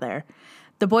get out of there.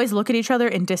 The boys look at each other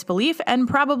in disbelief and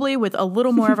probably with a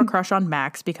little more of a crush on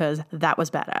Max because that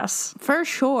was badass. For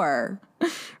sure.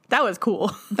 That was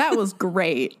cool. That was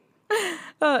great.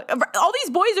 All these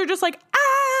boys are just like,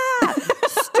 ah,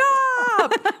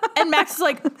 stop. And Max is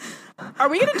like, are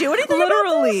we going to do anything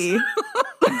Literally. about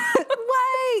this?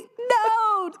 Wait,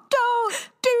 no, don't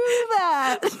do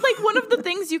that. Like one of the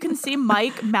things you can see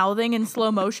Mike mouthing in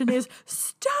slow motion is,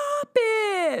 stop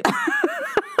it.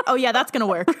 Oh yeah, that's going to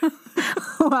work.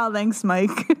 Wow, thanks, Mike.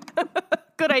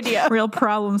 Good idea. Real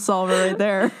problem solver right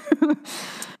there.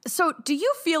 So do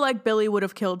you feel like Billy would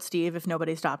have killed Steve if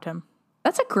nobody stopped him?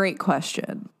 That's a great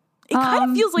question. It kind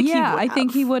of feels like he would have. I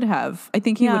think he would have. I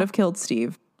think he would have killed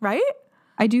Steve. Right?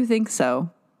 I do think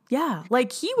so. Yeah,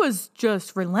 like he was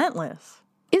just relentless.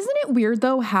 Isn't it weird,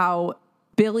 though, how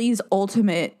Billy's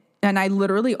ultimate, and I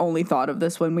literally only thought of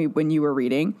this when you were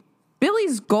reading,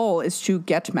 Billy's goal is to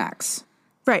get Max.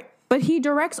 Right. But he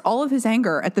directs all of his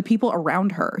anger at the people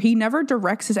around her. He never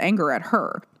directs his anger at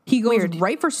her. He goes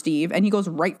right for Steve and he goes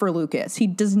right for Lucas. He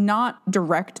does not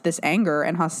direct this anger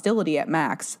and hostility at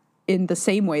Max in the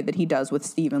same way that he does with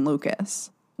Steve and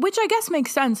Lucas. Which I guess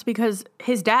makes sense because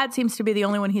his dad seems to be the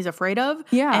only one he's afraid of.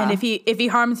 Yeah. And if he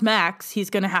harms Max, he's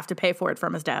going to have to pay for it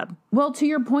from his dad. Well, to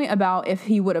your point about if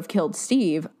he would have killed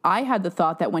Steve, I had the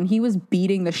thought that when he was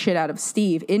beating the shit out of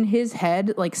Steve, in his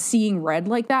head, like seeing red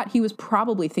like that, he was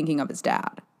probably thinking of his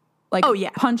dad. Like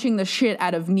punching the shit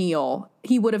out of Neil,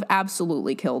 he would have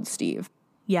absolutely killed Steve.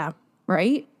 Yeah.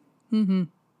 Right? Mm-hmm.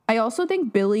 I also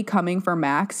think Billy coming for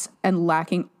Max and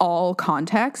lacking all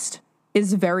context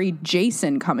is very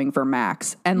Jason coming for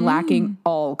Max and lacking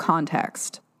all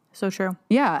context. So true.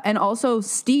 Yeah, and also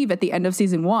Steve at the end of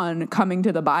season 1 coming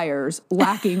to the buyers,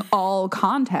 lacking all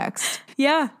context.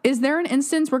 Yeah. Is there an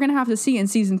instance we're going to have to see in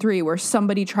season 3 where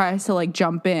somebody tries to like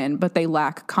jump in, but they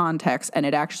lack context and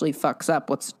it actually fucks up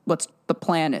what's the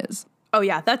plan is? Oh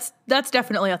yeah, that's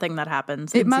definitely a thing that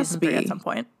happens. It in must season be 3 at some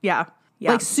point. Yeah.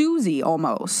 Yeah. Like Susie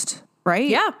almost, right?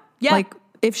 Yeah. Yeah. Like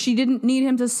if she didn't need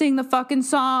him to sing the fucking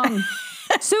song.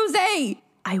 Susie!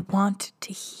 I want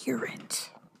to hear it.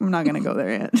 I'm not going to go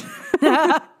there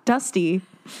yet. Dusty.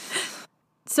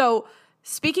 So,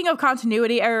 speaking of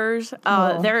continuity errors,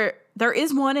 there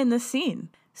is one in this scene.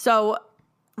 So,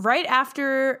 right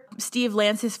after Steve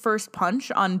lands his first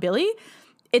punch on Billy,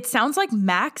 it sounds like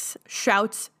Max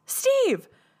shouts, "Steve!"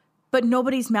 But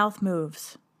nobody's mouth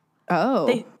moves.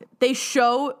 Oh. They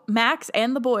show Max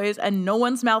and the boys, and no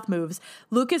one's mouth moves.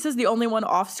 Lucas is the only one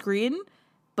off screen,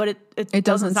 but it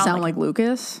doesn't sound like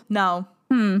Lucas? No.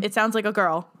 It sounds like a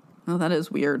girl. Oh, that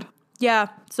is weird. Yeah,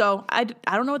 so I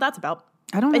don't know what that's about.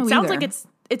 I don't know It sounds either. like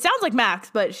it sounds like Max,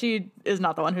 but she is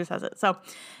not the one who says it. So,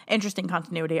 interesting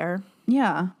continuity error.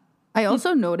 Yeah. I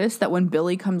also noticed that when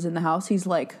Billy comes in the house, he's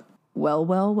like, well,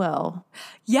 well, well.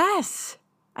 Yes,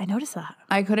 I noticed that.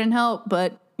 I couldn't help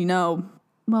but,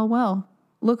 well,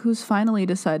 look who's finally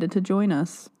decided to join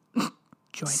us.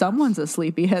 Someone's a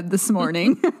sleepyhead this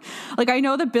morning. Like, I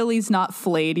know that Billy's not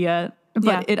flayed yet,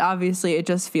 but it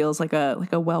just feels like a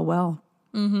well.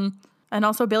 Mm-hmm. And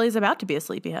also Billy's about to be a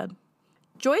sleepyhead.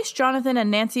 Joyce, Jonathan,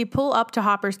 and Nancy pull up to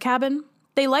Hopper's cabin.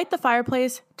 They light the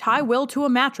fireplace, tie Will to a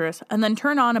mattress, and then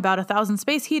turn on about 1,000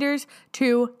 space heaters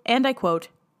to, and I quote,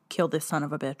 kill this son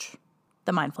of a bitch.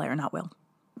 The Mind Flayer, not Will.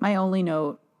 My only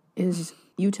note is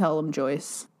you tell him,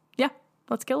 Joyce. Yeah,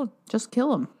 let's kill him. Just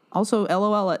kill him. Also,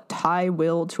 LOL at tie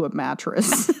Will to a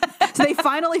mattress. So they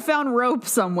finally found rope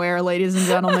somewhere, ladies and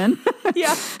gentlemen.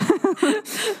 Yeah.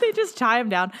 They just tie him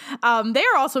down. They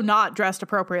are also not dressed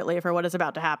appropriately for what is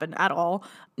about to happen at all.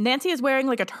 Nancy is wearing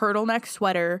like a turtleneck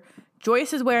sweater.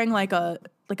 Joyce is wearing like a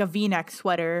V-neck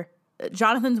sweater.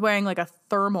 Jonathan's wearing like a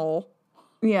thermal.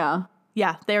 Yeah.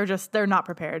 Yeah, they're not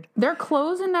prepared. Their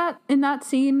clothes in that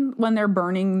scene when they're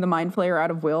burning the Mind Flayer out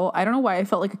of Will, I don't know why I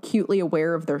felt like acutely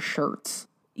aware of their shirts.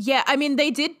 Yeah, I mean,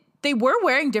 they were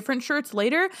wearing different shirts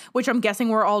later, which I'm guessing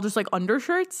were all just like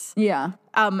undershirts. Yeah.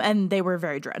 And they were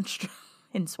very drenched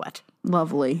in sweat.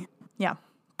 Lovely. Yeah.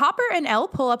 Hopper and Elle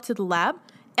pull up to the lab.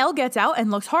 Elle gets out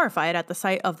and looks horrified at the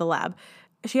sight of the lab.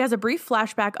 She has a brief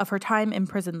flashback of her time in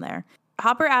prison there.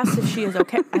 Hopper asks if she is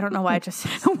okay. I don't know why I just...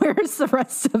 Where's the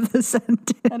rest of the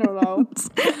sentence? I don't know.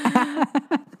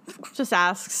 Just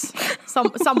asks.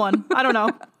 Someone. I don't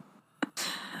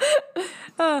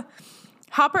know.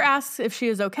 Hopper asks if she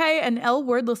is okay, and Elle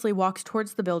wordlessly walks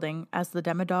towards the building as the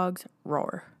demodogs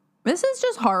roar. This is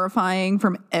just horrifying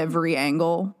from every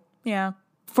angle. Yeah.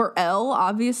 For Elle,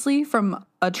 obviously, from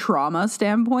a trauma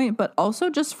standpoint, but also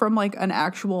just from like an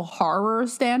actual horror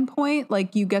standpoint.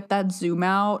 Like you get that zoom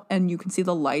out and you can see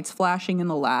the lights flashing in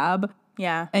the lab.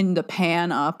 Yeah. And the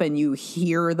pan up and you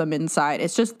hear them inside.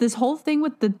 It's just this whole thing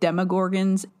with the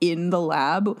Demogorgons in the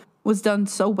lab was done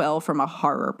so well from a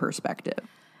horror perspective.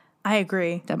 I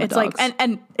agree. Demodogs. It's like,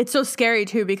 and it's so scary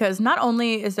too, because not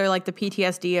only is there like the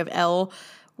PTSD of Elle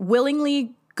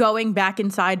willingly going back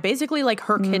inside, basically like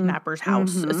her kidnapper's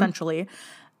house, essentially,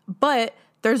 but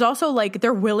there's also like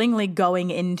they're willingly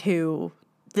going into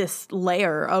this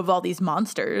lair of all these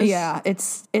monsters. Yeah,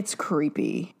 it's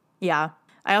creepy. Yeah.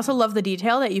 I also love the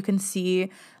detail that you can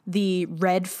see the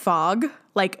red fog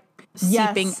like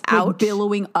seeping out, like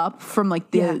billowing up from like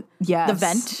the the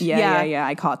vent. Yeah.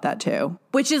 I caught that too.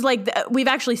 Which is like we've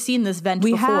actually seen this vent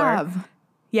We before. have.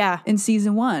 Yeah, In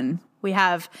season 1. we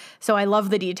have. So I love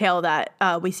the detail that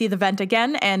we see the vent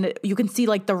again, and you can see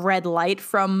like the red light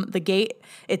from the gate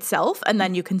itself, and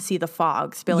then you can see the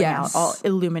fog spilling out, all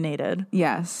illuminated.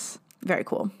 Yes. Very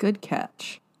cool. Good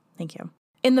catch. Thank you.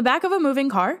 In the back of a moving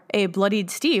car, a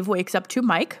bloodied Steve wakes up to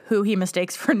Mike, who he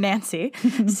mistakes for Nancy,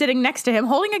 sitting next to him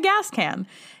holding a gas can.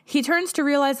 He turns to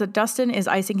realize that Dustin is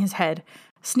icing his head.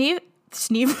 Sneeve?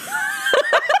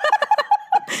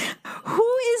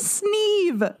 Who is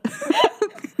Sneeve?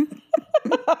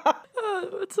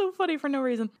 It's so funny for no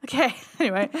reason. Okay,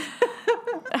 anyway.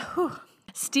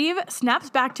 Steve snaps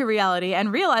back to reality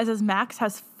and realizes Max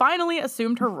has finally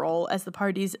assumed her role as the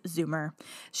party's zoomer.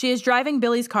 She is driving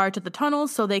Billy's car to the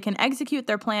tunnels so they can execute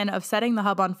their plan of setting the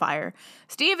hub on fire.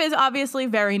 Steve is obviously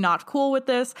very not cool with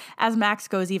this, as Max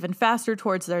goes even faster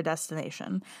towards their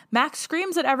destination. Max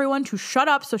screams at everyone to shut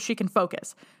up so she can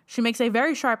focus. She makes a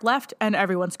very sharp left, and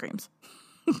everyone screams.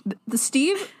 The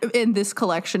Steve in this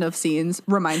collection of scenes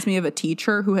reminds me of a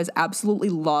teacher who has absolutely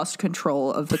lost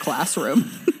control of the classroom.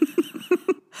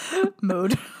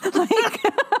 Mood.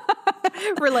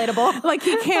 Relatable. Like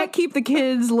he can't keep the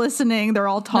kids listening. They're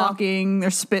all talking. No. They're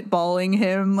spitballing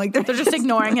him. Like they're just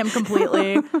ignoring him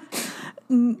completely.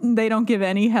 They don't give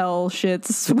any hell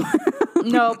shits.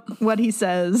 Nope. What he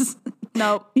says.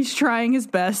 Nope. He's trying his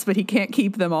best, but he can't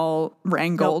keep them all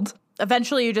wrangled. Nope.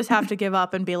 Eventually, you just have to give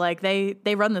up and be like,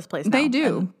 they run this place now. They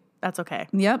do. That's okay.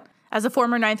 Yep. As a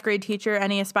former 9th grade teacher,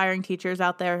 any aspiring teachers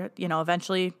out there,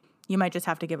 eventually you might just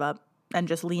have to give up and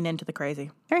just lean into the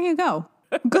crazy. There you go.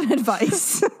 Good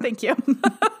advice. Thank you.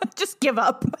 Just give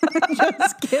up.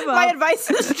 Just give up. My advice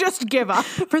is just give up.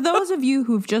 For those of you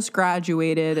who've just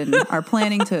graduated and are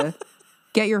planning to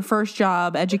get your first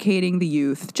job educating the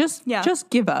youth, just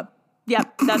give up.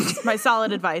 Yep, that's my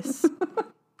solid advice.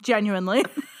 Genuinely.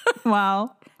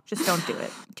 Wow. Just don't do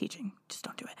it. Teaching. Just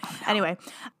don't do it. Anyway,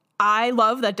 I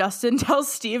love that Dustin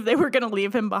tells Steve they were going to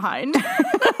leave him behind.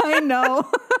 I know.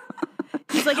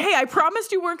 He's like, hey, I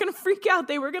promised you weren't going to freak out.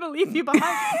 They were going to leave you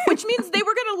behind. Which means they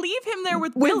were going to leave him there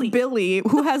with Billy. With Billy,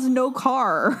 who has no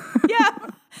car. Yeah.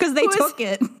 Because they took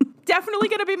it. Definitely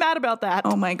going to be mad about that.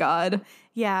 Oh, my God.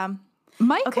 Yeah.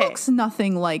 Mike looks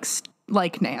nothing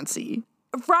like Nancy.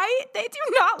 Right? They do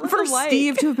not look For alike.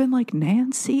 Steve to have been like,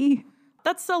 Nancy?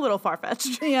 That's a little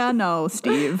far-fetched. Yeah, no,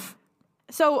 Steve.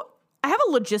 So I have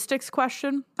a logistics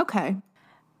question. Okay.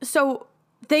 So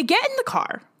they get in the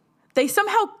car. They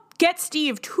somehow get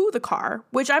Steve to the car,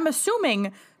 which I'm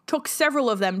assuming took several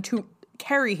of them to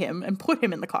carry him and put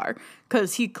him in the car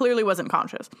because he clearly wasn't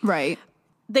conscious. Right.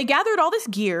 They gathered all this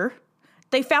gear.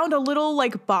 They found a little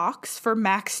box for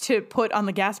Max to put on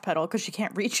the gas pedal because she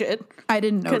can't reach it. I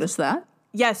didn't notice that.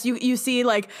 Yes, you see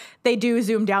they do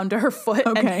zoom down to her foot.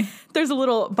 Okay. And there's a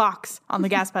little box on the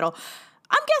gas pedal.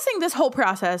 I'm guessing this whole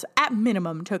process at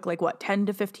minimum took 10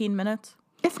 to 15 minutes?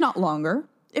 If not longer.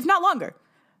 If not longer.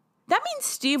 That means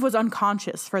Steve was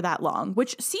unconscious for that long,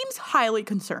 which seems highly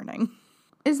concerning.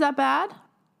 Is that bad?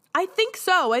 I think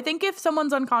so. I think if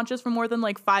someone's unconscious for more than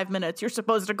 5 minutes, you're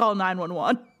supposed to call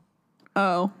 911.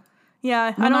 Oh.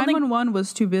 Yeah, I don't think 911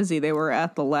 was too busy. They were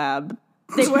at the lab.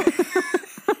 They were.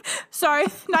 Sorry,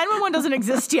 911 doesn't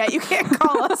exist yet. You can't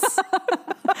call us.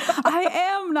 I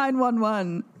am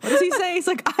 911. What does he say? He's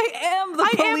like, I am the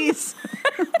police.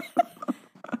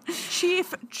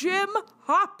 Chief Jim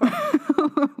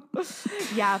Hopper.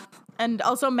 Yeah. And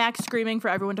also Max screaming for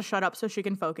everyone to shut up so she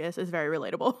can focus is very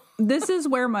relatable. This is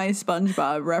where my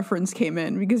SpongeBob reference came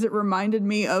in because it reminded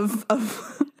me of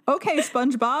okay,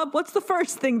 SpongeBob, what's the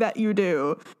first thing that you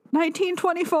do?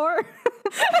 1924?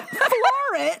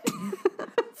 Floor it.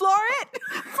 Floor it?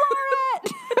 Floor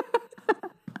it.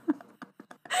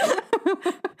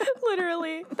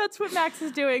 Literally. That's what Max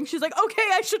is doing. She's like, okay,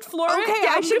 I should floor it. Okay,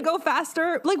 I should go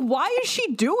faster. Like, why is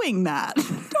she doing that?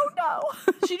 Don't know.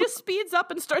 She just speeds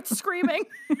up and starts screaming.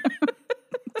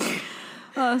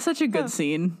 Such a good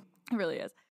scene. It really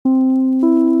is.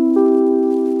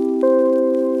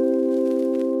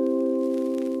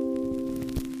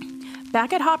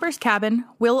 Back at Hopper's cabin,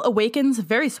 Will awakens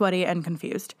very sweaty and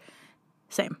confused.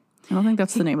 Same. I don't think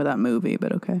that's the name of that movie,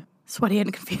 but okay. Sweaty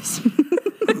and confused.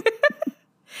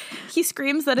 He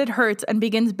screams that it hurts and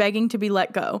begins begging to be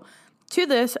let go. To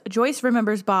this, Joyce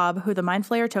remembers Bob, who the Mind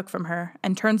Flayer took from her,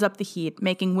 and turns up the heat,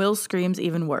 making Will's screams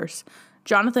even worse.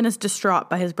 Jonathan is distraught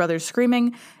by his brother's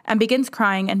screaming and begins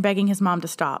crying and begging his mom to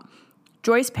stop.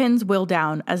 Joyce pins Will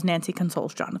down as Nancy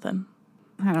consoles Jonathan.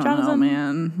 I don't know,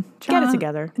 man. Get it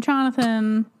together.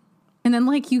 Jonathan. And then,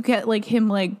 like, you get, like, him,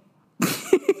 like...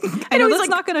 I know that's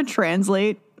not going to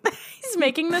translate. He's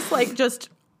making this, like, just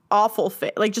awful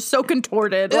face. Like, just so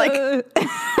contorted. Like,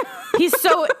 he's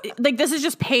so... Like, this is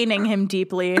just paining him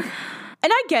deeply. And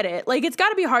I get it. Like, it's got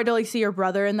to be hard to, like, see your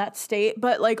brother in that state.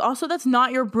 But, like, also, that's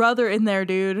not your brother in there,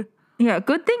 dude. Yeah,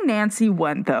 good thing Nancy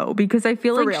went, though. Because I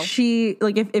feel For like real. she...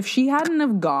 Like, if she hadn't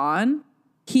have gone,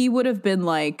 he would have been,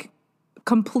 like...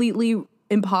 completely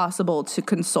impossible to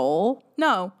console.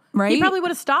 No. Right? He probably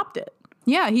would have stopped it.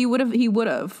 Yeah, he would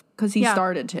have because he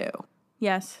started to.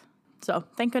 Yes. So,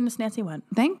 thank goodness Nancy went.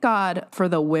 Thank God for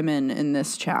the women in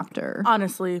this chapter.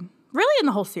 Honestly. Really in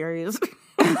the whole series.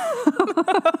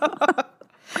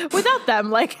 Without them,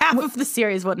 like, half of the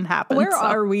series wouldn't happen. Where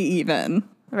are we even?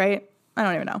 Right? I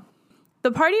don't even know.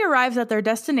 The party arrives at their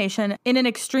destination in an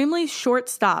extremely short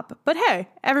stop. But hey,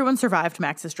 everyone survived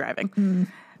Max's driving.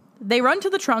 They run to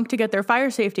the trunk to get their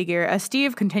fire safety gear as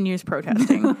Steve continues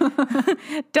protesting.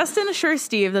 Dustin assures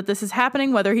Steve that this is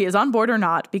happening whether he is on board or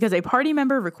not because a party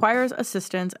member requires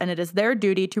assistance and it is their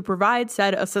duty to provide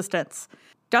said assistance.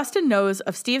 Dustin knows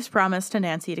of Steve's promise to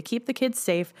Nancy to keep the kids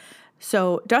safe,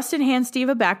 so Dustin hands Steve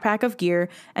a backpack of gear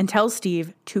and tells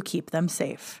Steve to keep them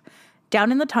safe.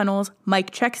 Down in the tunnels, Mike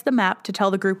checks the map to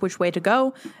tell the group which way to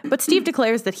go, but Steve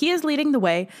declares that he is leading the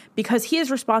way because he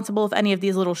is responsible if any of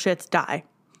these little shits die.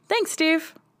 Thanks,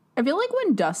 Steve. I feel like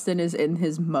when Dustin is in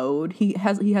his mode, he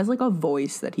has like a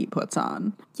voice that he puts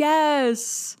on.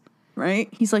 Yes. Right?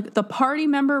 He's like, the party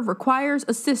member requires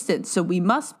assistance, so we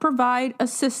must provide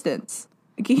assistance.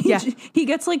 Like, he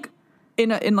gets like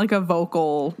in like a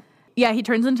vocal. Yeah, he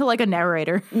turns into like a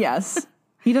narrator. Yes.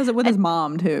 He does it with his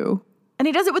mom too. And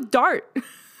he does it with Dart.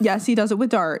 Yes, he does it with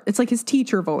Dart. It's like his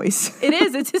teacher voice. It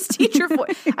is. It's his teacher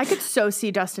voice. I could so see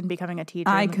Dustin becoming a teacher.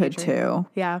 I could too.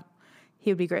 Yeah. He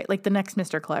would be great. Like the next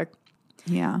Mr. Clark.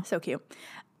 Yeah. So cute.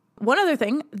 One other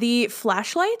thing, the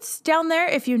flashlights down there,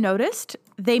 if you noticed,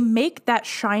 they make that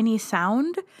shiny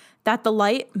sound that the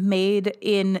light made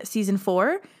in season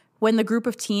 4 when the group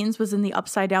of teens was in the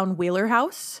upside down Wheeler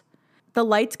house. The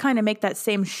lights kind of make that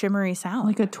same shimmery sound.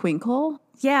 Like a twinkle?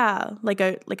 Yeah. Like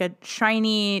a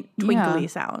shiny, twinkly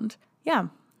sound. Yeah.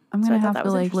 I'm going to have to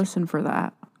like listen for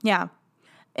that. Yeah.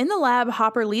 In the lab,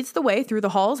 Hopper leads the way through the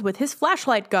halls with his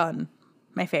flashlight gun.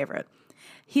 My favorite.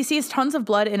 He sees tons of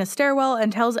blood in a stairwell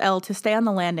and tells Elle to stay on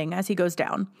the landing as he goes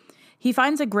down. He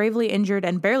finds a gravely injured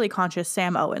and barely conscious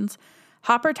Sam Owens.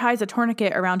 Hopper ties a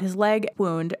tourniquet around his leg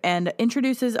wound and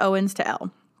introduces Owens to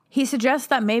Elle. He suggests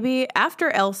that maybe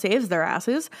after Elle saves their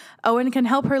asses, Owen can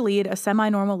help her lead a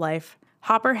semi-normal life.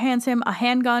 Hopper hands him a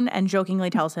handgun and jokingly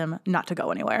tells him not to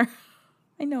go anywhere.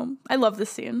 I know. I love this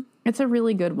scene. It's a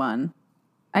really good one.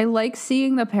 I like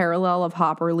seeing the parallel of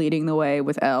Hopper leading the way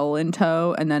with Elle in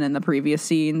tow, and then in the previous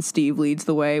scene, Steve leads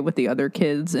the way with the other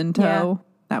kids in tow. Yeah.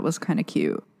 That was kind of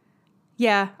cute.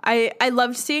 Yeah, I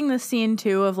loved seeing this scene,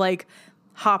 too, of, like,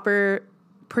 Hopper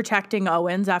protecting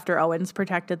Owens after Owens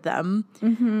protected them.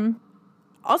 Mm-hmm.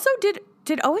 Also,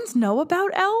 did Owens know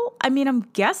about Elle? I mean, I'm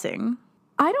guessing.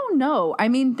 I don't know. I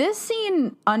mean, this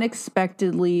scene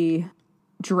unexpectedly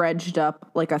dredged up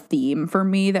like a theme for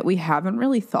me that we haven't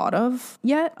really thought of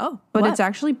yet. But it's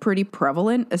actually pretty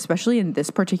prevalent, especially in this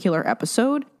particular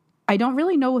episode. I don't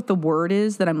really know what the word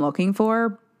is that I'm looking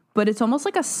for, but it's almost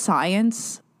like a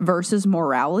science versus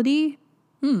morality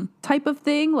type of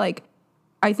thing. Like,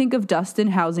 I think of Dustin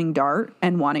housing Dart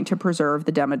and wanting to preserve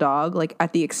the Demodog, like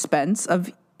at the expense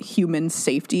of human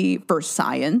safety for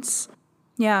science.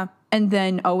 Yeah. And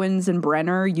then Owens and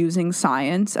Brenner using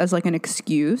science as like an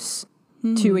excuse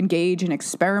to engage in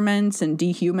experiments and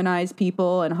dehumanize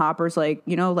people. And Hopper's like,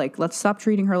 you know, like, let's stop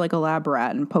treating her like a lab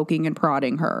rat and poking and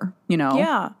prodding her, you know?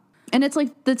 Yeah. And it's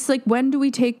like, when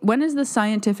is the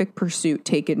scientific pursuit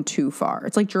taken too far?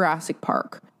 It's like Jurassic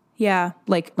Park. Yeah.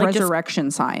 Like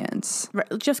resurrection science.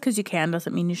 Just because you can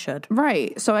doesn't mean you should.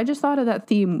 Right. So I just thought of that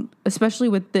theme, especially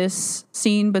with this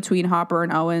scene between Hopper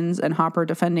and Owens and Hopper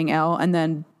defending Elle and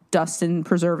then Dustin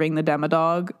preserving the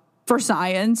Demodog for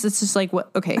science. It's just like, what?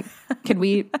 Okay, can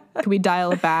we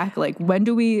dial it back? Like, when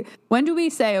do we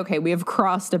say, okay, we have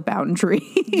crossed a boundary?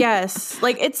 Yes.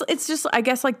 Like it's just, I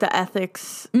guess, like the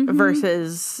ethics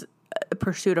versus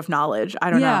pursuit of knowledge. I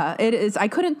don't know. Yeah, it is. I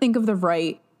couldn't think of the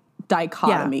right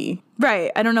dichotomy. Yeah.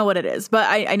 Right. I don't know what it is, but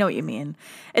I know what you mean.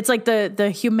 It's like the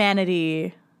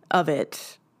humanity of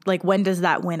it. Like, when does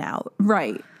that win out?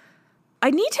 Right.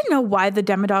 I need to know why the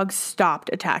Demodogs stopped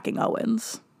attacking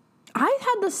Owens. I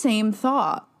had the same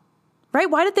thought. Right?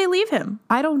 Why did they leave him?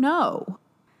 I don't know.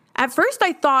 At first,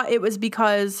 I thought it was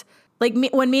because, like,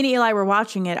 when me and Eli were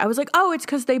watching it, I was like, oh, it's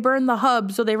because they burned the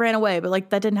hub, so they ran away. But, like,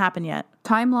 that didn't happen yet.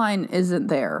 Timeline isn't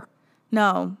there.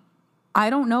 No. I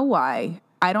don't know why.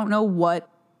 I don't know what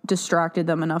distracted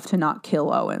them enough to not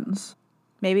kill Owens.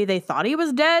 Maybe they thought he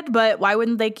was dead, but why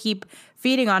wouldn't they keep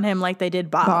feeding on him like they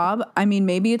did Bob? I mean,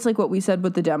 maybe it's like what we said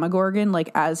with the Demogorgon. Like,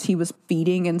 as he was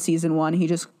feeding in season 1, he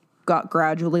just got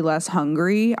gradually less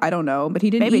hungry. I don't know, but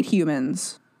he didn't eat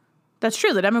humans. That's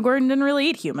true. The Demogorgon didn't really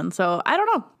eat humans, so I don't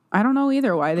know. I don't know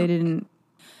either why they didn't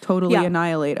totally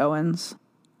annihilate Owens.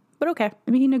 But okay.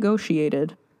 I mean, he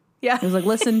negotiated. Yeah. He was like,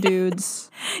 listen,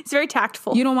 dudes. He's very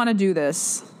tactful. You don't want to do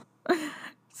this.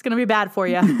 It's going to be bad for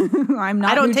you. I'm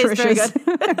not I don't nutritious. taste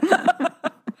very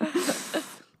good.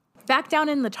 Back down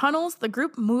in the tunnels, the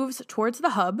group moves towards the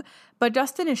hub, but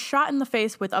Dustin is shot in the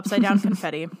face with upside-down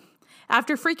confetti.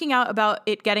 After freaking out about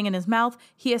it getting in his mouth,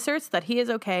 he asserts that he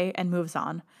is okay and moves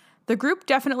on. The group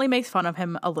definitely makes fun of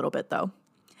him a little bit, though.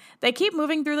 They keep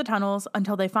moving through the tunnels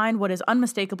until they find what is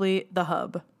unmistakably the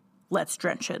hub. Let's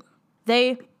drench it.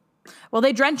 They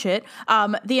drench it,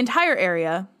 the entire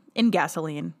area, in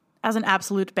gasoline, as an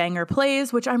absolute banger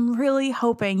plays, which I'm really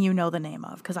hoping you know the name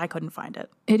of, because I couldn't find it.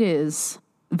 It is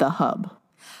the hub.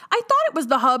 I thought it was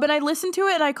the hub, and I listened to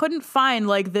it, and I couldn't find,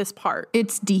 like, this part.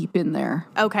 It's deep in there.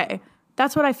 Okay.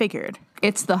 That's what I figured.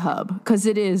 It's the hub, because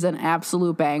it is an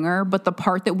absolute banger, but the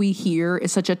part that we hear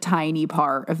is such a tiny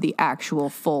part of the actual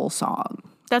full song.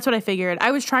 That's what I figured.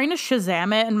 I was trying to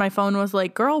Shazam it, and my phone was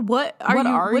like, girl, what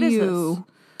is this?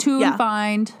 Tune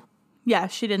find. Yeah,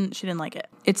 she didn't like it.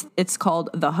 It's called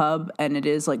the hub, and it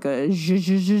is like a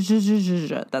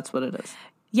that's what it is.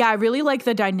 Yeah, I really like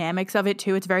the dynamics of it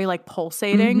too. It's very like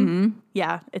pulsating.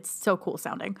 Yeah, it's so cool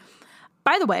sounding.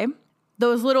 By the way,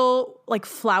 those little like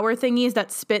flower thingies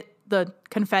that spit the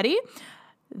confetti,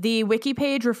 the wiki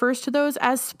page refers to those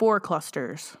as spore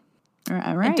clusters.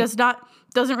 All right. It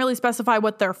doesn't really specify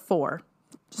what they're for,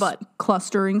 but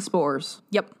clustering spores.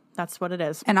 Yep, that's what it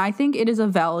is. And I think it is a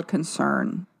valid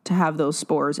concern to have those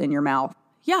spores in your mouth.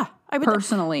 Yeah, I would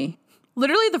personally.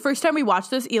 Literally, the first time we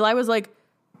watched this, Eli was like,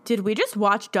 "Did we just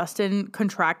watch Dustin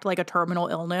contract like a terminal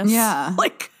illness? Yeah,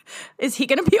 like, is he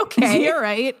gonna be okay? You're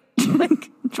right. Like,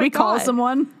 should we call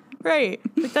someone? Right.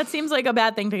 Like, that seems like a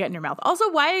bad thing to get in your mouth.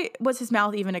 Also, why was his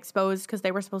mouth even exposed? Because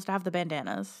they were supposed to have the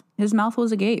bandanas. His mouth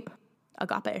was agape.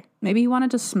 Agape. Maybe he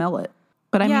wanted to smell it.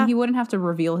 But I mean, he wouldn't have to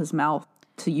reveal his mouth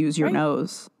to use your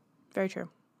nose. Very true.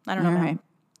 I don't know. All right.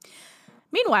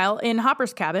 Meanwhile, in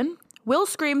Hopper's cabin, Will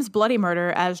screams bloody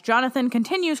murder as Jonathan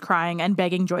continues crying and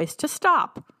begging Joyce to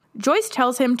stop. Joyce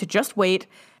tells him to just wait.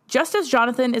 Just as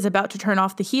Jonathan is about to turn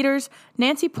off the heaters,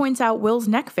 Nancy points out Will's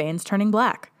neck veins turning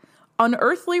black.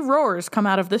 Unearthly roars come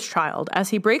out of this child as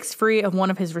he breaks free of one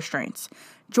of his restraints.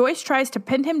 Joyce tries to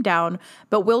pin him down,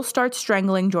 but Will starts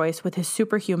strangling Joyce with his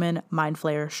superhuman Mind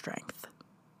Flayer strength.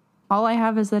 All I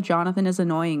have is that Jonathan is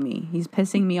annoying me. He's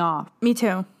pissing me off. Me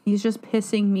too. He's just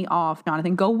pissing me off,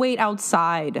 Jonathan. Go wait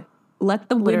outside. Let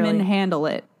the women handle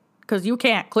it. Because you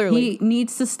can't, clearly. He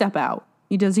needs to step out.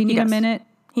 Does he need a minute?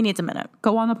 He needs a minute.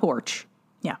 Go on the porch.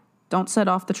 Yeah. Don't set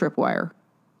off the tripwire.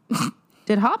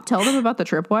 Did Hop tell them about the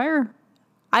tripwire?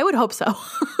 I would hope so.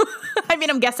 I mean,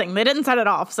 I'm guessing. They didn't set it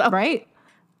off, so. Right.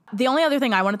 The only other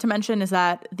thing I wanted to mention is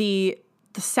that the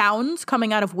sounds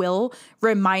coming out of Will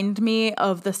remind me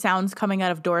of the sounds coming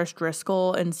out of Doris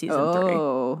Driscoll in season 3.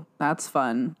 Oh, that's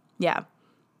fun. Yeah.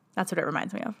 That's what it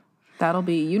reminds me of. That'll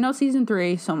be, season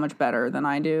 3 so much better than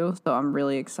I do, so I'm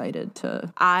really excited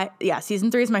to... season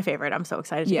 3 is my favorite. I'm so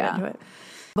excited to get into it.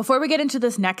 Before we get into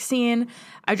this next scene,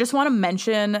 I just want to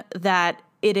mention that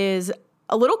it is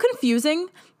a little confusing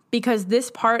because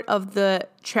this part of the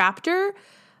chapter,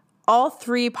 all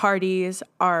 3 parties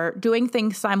are doing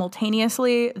things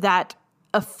simultaneously that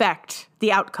affect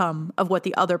the outcome of what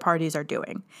the other parties are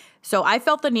doing. So I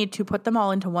felt the need to put them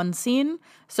all into one scene.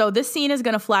 So this scene is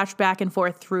going to flash back and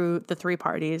forth through the 3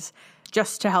 parties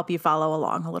just to help you follow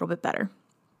along a little bit better.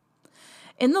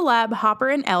 In the lab, Hopper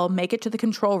and Elle make it to the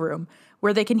control room,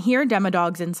 where they can hear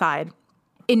demodogs inside.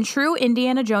 In true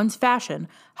Indiana Jones fashion,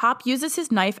 Hop uses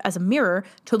his knife as a mirror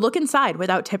to look inside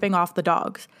without tipping off the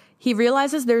dogs. He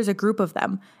realizes there's a group of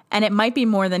them, and it might be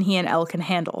more than he and Elle can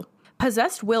handle.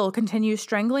 Possessed Will continues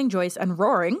strangling Joyce and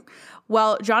roaring,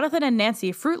 while Jonathan and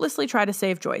Nancy fruitlessly try to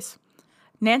save Joyce.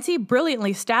 Nancy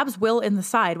brilliantly stabs Will in the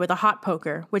side with a hot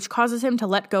poker, which causes him to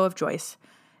let go of Joyce.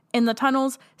 In the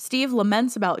tunnels, Steve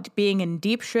laments about being in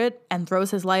deep shit and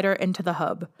throws his lighter into the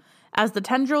hub. As the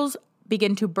tendrils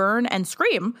begin to burn and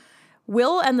scream,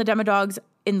 Will and the demodogs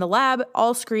in the lab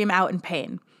all scream out in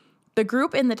pain. The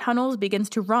group in the tunnels begins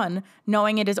to run,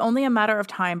 knowing it is only a matter of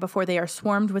time before they are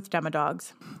swarmed with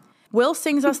demodogs. Will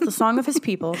sings us the song of his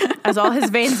people as all his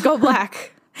veins go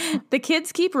black. The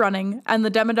kids keep running, and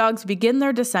the demodogs begin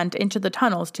their descent into the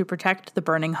tunnels to protect the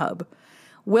burning hub.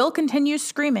 Will continues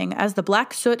screaming as the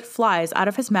black soot flies out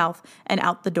of his mouth and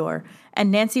out the door,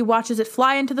 and Nancy watches it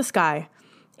fly into the sky.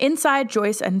 Inside,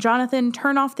 Joyce and Jonathan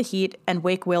turn off the heat and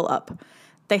wake Will up.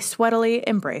 They sweatily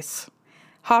embrace.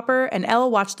 Hopper and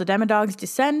Elle watch the demodogs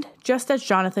descend just as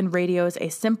Jonathan radios a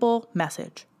simple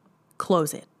message.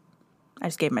 Close it. I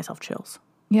just gave myself chills.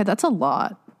 Yeah, that's a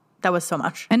lot. That was so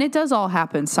much. And it does all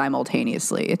happen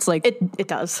simultaneously. It's like... It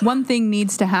does. One thing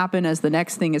needs to happen as the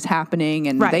next thing is happening,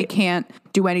 and they can't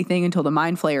do anything until the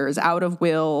Mind Flayer is out of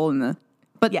Will.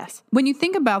 But yes, when you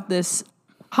think about this,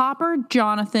 Hopper,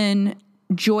 Jonathan,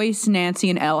 Joyce,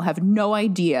 Nancy, and Elle have no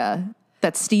idea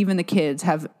that Steve and the kids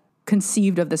have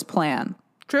conceived of this plan.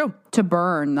 True. To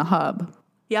burn the hub.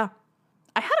 Yeah.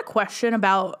 I had a question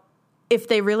about if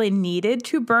they really needed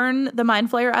to burn the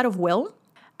Mind Flayer out of Will.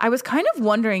 I was kind of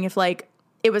wondering if, like,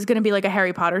 it was going to be like a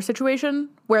Harry Potter situation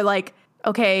where, like,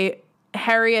 okay,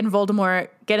 Harry and Voldemort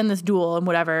get in this duel and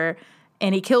whatever,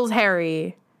 and he kills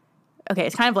Harry. Okay,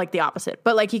 it's kind of like the opposite.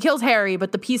 But, like, he kills Harry,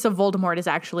 but the piece of Voldemort is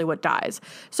actually what dies.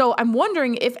 So I'm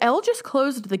wondering if Elle just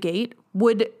closed the gate,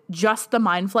 would just the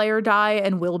Mind Flayer die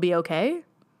and Will be okay?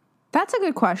 That's a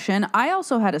good question. I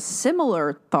also had a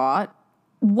similar thought.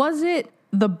 Was it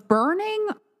the burning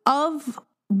of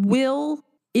Will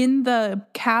in the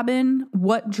cabin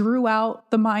what drew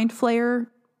out the Mind Flayer?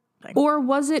 Or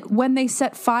was it when they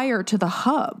set fire to the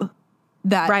hub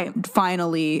that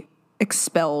finally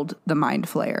expelled the Mind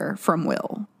Flayer from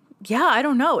Will? Yeah, I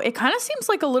don't know. It kind of seems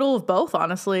like a little of both,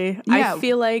 honestly. Yeah. I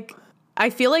feel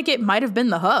like it might have been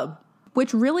the hub.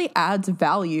 Which really adds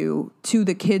value to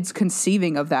the kids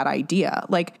conceiving of that idea.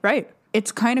 Like,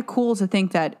 it's kind of cool to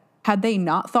think that had they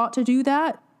not thought to do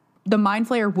that, the Mind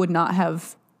Flayer would not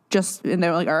have just, and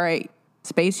they're like, all right,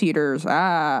 space heaters,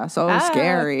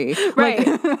 scary.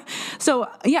 Right. Like, so,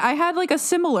 yeah, I had like a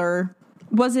similar,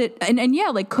 was it, and yeah,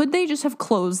 like, could they just have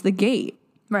closed the gate?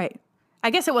 Right.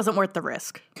 I guess it wasn't worth the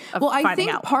risk of Well, I finding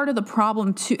think out. part of the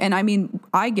problem too, and I mean,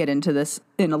 I get into this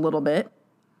in a little bit,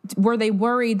 were they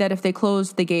worried that if they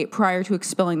closed the gate prior to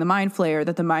expelling the Mind Flayer,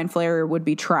 that the Mind Flayer would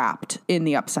be trapped in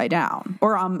the Upside Down?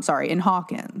 Or, in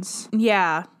Hawkins.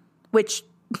 Yeah, which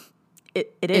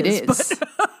it is.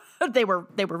 But they were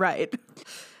right.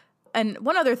 And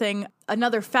one other thing,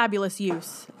 another fabulous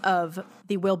use of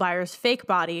the Will Byers fake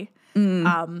body,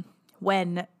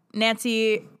 when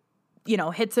Nancy,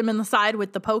 hits him in the side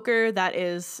with the poker, that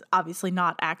is obviously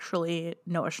not actually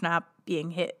Noah Schnapp being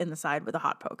hit in the side with a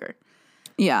hot poker.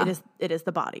 Yeah. It is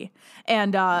the body.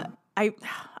 And I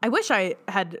wish I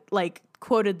had, like,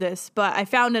 quoted this, but I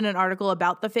found in an article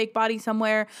about the fake body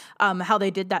somewhere how they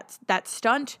did that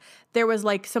stunt. There was,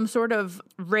 like, some sort of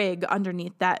rig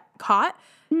underneath that cot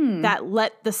that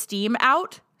let the steam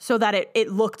out so that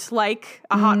it looked like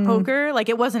a hot poker. Like,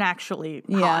 it wasn't actually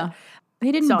hot.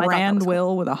 They didn't brand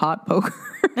Will with a hot poker.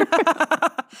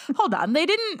 Hold on. They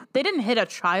didn't hit a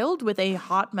child with a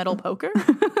hot metal poker?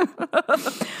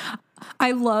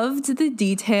 I loved the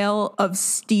detail of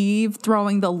Steve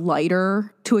throwing the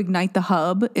lighter to ignite the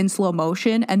hub in slow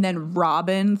motion, and then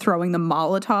Robin throwing the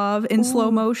Molotov in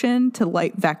slow motion to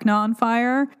light Vecna on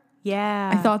fire.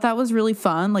 Yeah. I thought that was really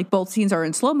fun. Like, both scenes are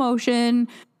in slow motion.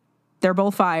 They're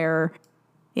both fire.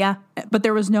 Yeah. But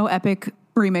there was no epic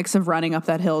remix of Running Up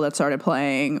That Hill that started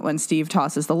playing when Steve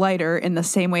tosses the lighter in the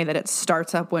same way that it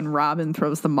starts up when Robin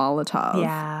throws the Molotov.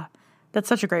 Yeah. That's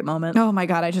such a great moment. Oh my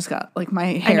God, I just got, like, my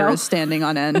hair is standing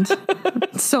on end.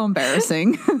 It's so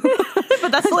embarrassing.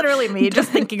 But that's literally me just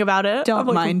thinking about it. Don't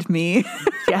mind me.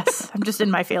 Yes, I'm just in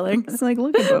my feelings. It's like,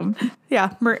 look at them.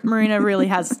 Yeah, Marina really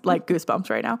has, like, goosebumps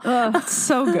right now. It's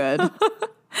so good.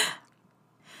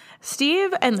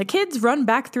 Steve and the kids run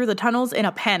back through the tunnels in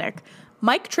a panic.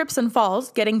 Mike trips and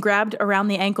falls, getting grabbed around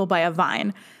the ankle by a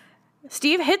vine.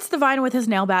 Steve hits the vine with his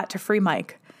nail bat to free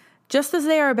Mike. Just as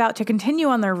they are about to continue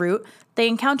on their route, they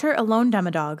encounter a lone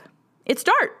demodog. It's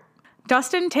Dart.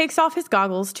 Dustin takes off his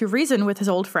goggles to reason with his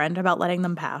old friend about letting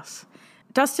them pass.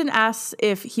 Dustin asks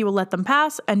if he will let them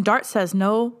pass, and Dart says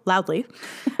no loudly.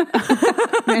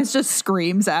 Vance just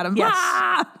screams at him. Yes.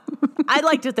 Ah! I'd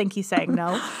like to think he's saying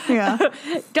no. Yeah.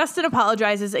 Dustin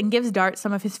apologizes and gives Dart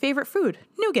some of his favorite food,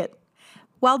 nougat.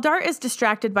 While Dart is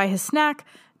distracted by his snack,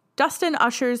 Dustin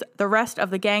ushers the rest of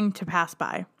the gang to pass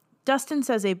by. Dustin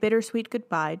says a bittersweet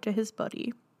goodbye to his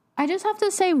buddy. I just have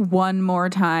to say one more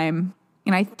time,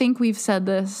 and I think we've said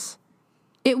this.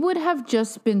 It would have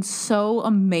just been so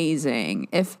amazing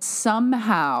if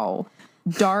somehow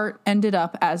Dart ended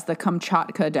up as the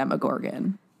Kamchatka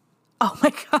Demogorgon. Oh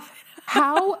my God.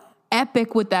 How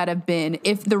epic would that have been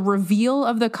if the reveal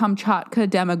of the Kamchatka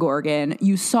Demogorgon,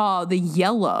 you saw the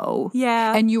yellow,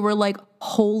 yeah, and you were like,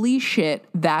 holy shit,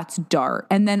 that's Dart.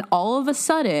 And then all of a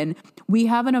sudden, we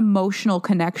have an emotional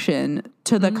connection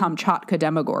to the Kamchatka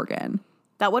Demogorgon.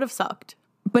 That would have sucked.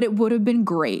 But it would have been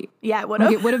great. Yeah, it would have.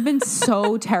 Like, it would have been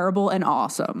so terrible and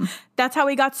awesome. That's how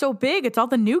he got so big. It's all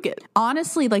the nougat.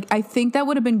 Honestly, like, I think that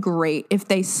would have been great if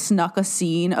they snuck a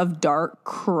scene of Dart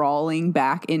crawling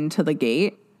back into the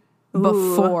gate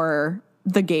before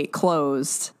the gate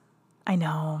closed. I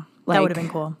know. Like, that would have been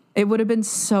cool. It would have been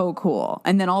so cool.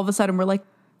 And then all of a sudden we're like,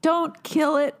 don't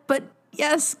kill it, but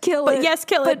yes, kill it. Yes,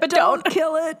 kill it, but don't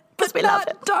kill it. Because we love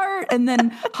it. Dart. And then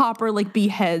Hopper like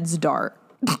beheads Dart.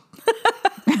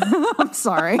 I'm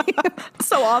sorry.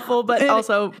 So awful, but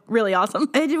also really awesome.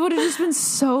 It would have just been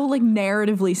so like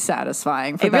narratively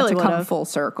satisfying for It that really to come would've. full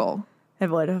circle. It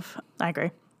would have. I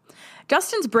agree.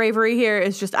 Dustin's bravery here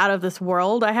is just out of this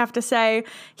world, I have to say.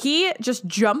 He just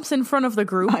jumps in front of the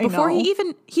group before he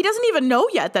doesn't even know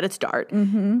yet that it's Dart.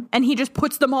 Mm-hmm. And he just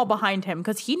puts them all behind him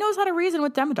because he knows how to reason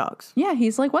with demodogs. Yeah,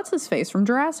 he's like, what's his face from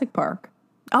Jurassic Park?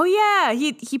 Oh yeah,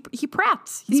 he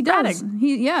prats. He's pratting.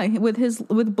 Does.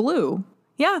 With Blue.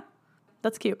 Yeah,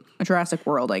 that's cute. A Jurassic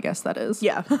World, I guess that is.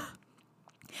 Yeah.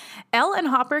 Elle and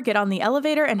Hopper get on the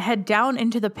elevator and head down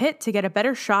into the pit to get a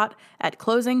better shot at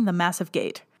closing the massive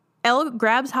gate. Elle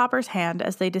grabs Hopper's hand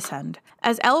as they descend.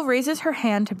 As Elle raises her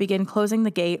hand to begin closing the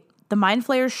gate, the Mind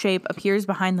Flayer's shape appears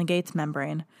behind the gate's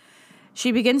membrane.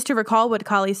 She begins to recall what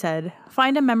Kali said,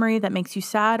 find a memory that makes you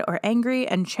sad or angry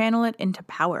and channel it into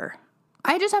power.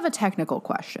 I just have a technical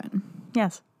question.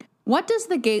 Yes. What does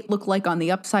the gate look like on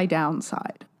the upside down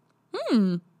side?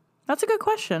 That's a good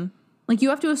question. Like, you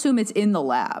have to assume it's in the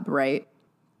lab, right?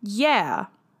 Yeah.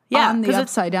 Yeah. On the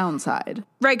upside down side.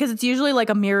 Right, because it's usually like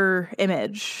a mirror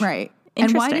image. Right.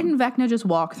 And why Interesting. didn't Vecna just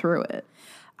walk through it?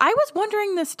 I was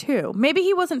wondering this too. Maybe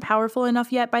he wasn't powerful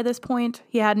enough yet by this point.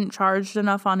 He hadn't charged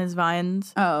enough on his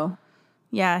vines. Oh.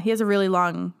 Yeah, he has a really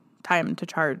long time to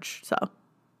charge, so.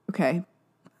 Okay.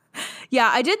 Yeah,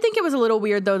 I did think it was a little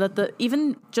weird though that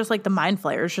even just like the Mind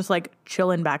Flayer's just like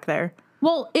chilling back there.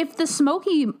 Well, if the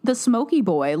smoky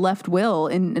boy left Will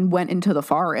and went into the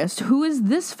forest, who is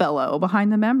this fellow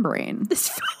behind the membrane? This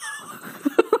fellow.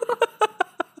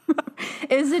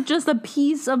 Is it just a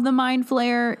piece of the Mind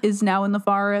Flayer is now in the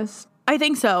forest? I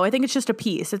think so. I think it's just a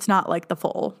piece. It's not like the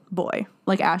full boy.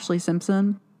 Like Ashley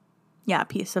Simpson? Yeah, a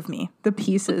piece of me. The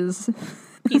pieces.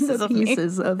 Pieces the of me.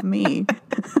 pieces of me.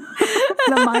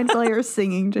 The Mind Flayer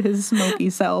singing to his smoky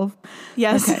self.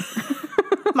 Yes. Okay.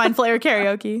 Mind Flayer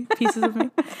karaoke. Pieces of me.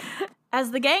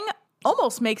 As the gang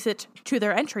almost makes it to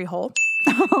their entry hole,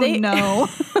 No.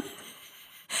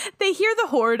 they hear the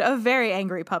horde of very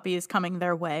angry puppies coming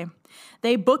their way.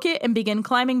 They book it and begin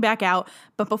climbing back out,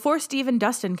 but before Steve and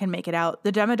Dustin can make it out,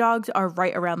 the Demodogs are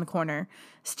right around the corner.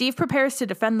 Steve prepares to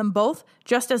defend them both,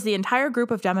 just as the entire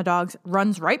group of Demodogs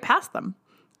runs right past them.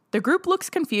 The group looks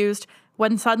confused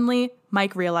when suddenly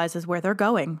Mike realizes where they're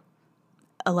going.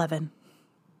 11.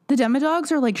 The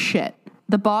Demodogs are like shit.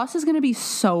 The boss is going to be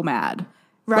so mad.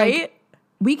 Right? Like,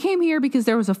 we came here because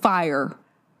there was a fire,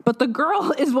 but the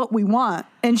girl is what we want,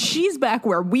 and she's back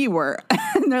where we were.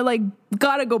 And they're like,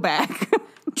 gotta go back.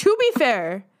 To be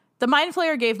fair, the Mind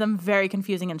Flayer gave them very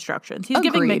confusing instructions. He's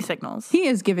giving mixed signals. He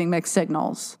is giving mixed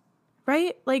signals.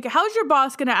 Right? Like, how's your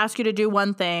boss going to ask you to do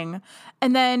one thing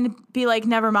and then be like,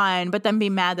 never mind, but then be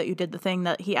mad that you did the thing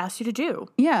that he asked you to do?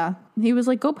 Yeah. He was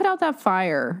like, go put out that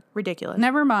fire. Ridiculous.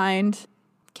 Never mind.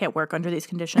 Can't work under these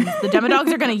conditions. The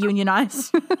Demodogs are going to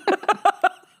unionize.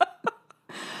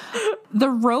 The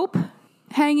rope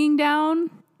hanging down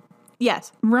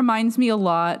Yes. reminds me a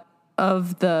lot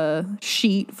of the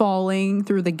sheet falling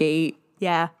through the gate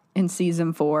Yeah. in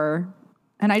season 4.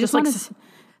 And I Just just like want to...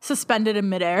 suspended in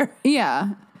midair. Yeah.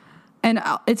 And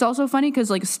it's also funny because,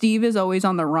 like, Steve is always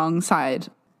on the wrong side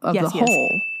of Yes, the he is.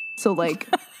 hole. So, like...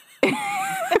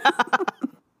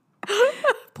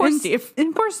 Steve.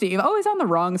 And poor Steve, always on the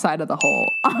wrong side of the hole.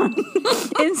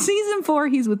 In season 4,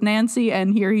 he's with Nancy,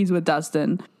 and here he's with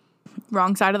Dustin.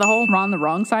 Wrong side of the hole. We're on the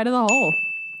wrong side of the hole.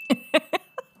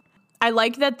 I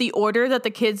like that the order that the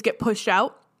kids get pushed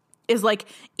out is like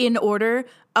in order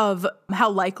of how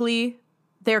likely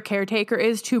their caretaker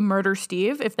is to murder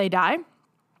Steve if they die.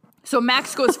 So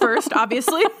Max goes first,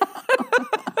 obviously.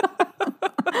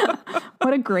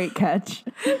 What a great catch.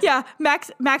 Yeah,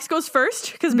 Max goes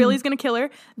first because Billy's going to kill her.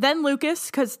 Then Lucas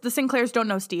because the Sinclairs don't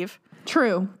know Steve.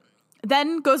 True.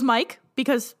 Then goes Mike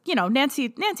because, you know, Nancy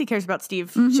cares about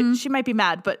Steve. She might be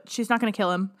mad, but she's not going to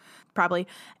kill him, probably.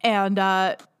 And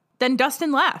then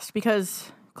Dustin last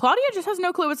because Claudia just has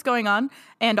no clue what's going on.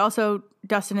 And also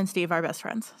Dustin and Steve are best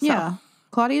friends. So. Yeah.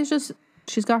 Claudia's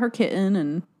she's got her kitten,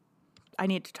 and I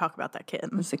need to talk about that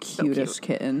kitten. it's the cutest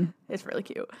kitten. It's really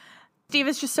cute. Steve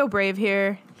is just so brave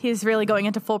here. He's really going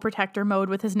into full protector mode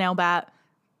with his nail bat.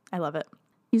 I love it.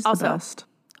 He's also, the best.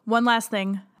 One last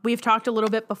thing. We've talked a little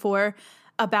bit before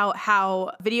about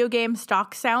how video game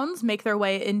stock sounds make their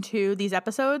way into these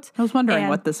episodes. I was wondering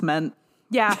what this meant.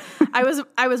 Yeah. I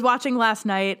was watching last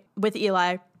night with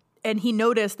Eli, and he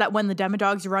noticed that when the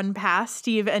Demodogs run past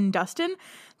Steve and Dustin,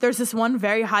 there's this one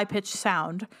very high-pitched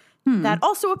sound that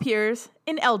also appears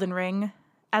in Elden Ring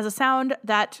as a sound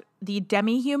that the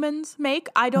demi-humans make.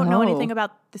 I don't know anything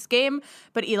about this game,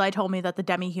 but Eli told me that the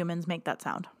demi-humans make that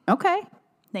sound. Okay.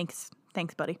 Thanks,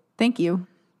 buddy. Thank you.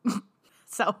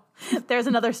 So there's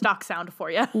another stock sound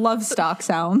for you. Love stock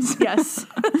sounds. Yes.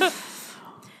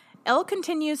 Elle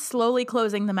continues slowly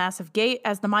closing the massive gate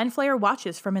as the Mind Flayer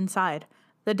watches from inside.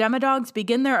 The Demodogs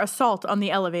begin their assault on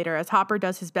the elevator as Hopper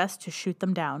does his best to shoot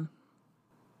them down.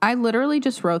 I literally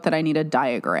just wrote that I need a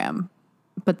diagram,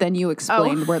 but then you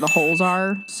explained where the holes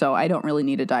are, so I don't really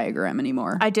need a diagram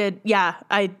anymore. I did, yeah.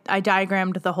 I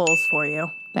diagrammed the holes for you.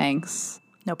 Thanks.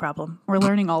 No problem. We're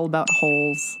learning all about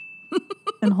holes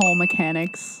and hole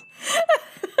mechanics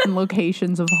and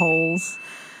locations of holes.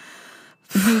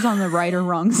 And who's on the right or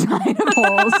wrong side of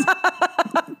holes.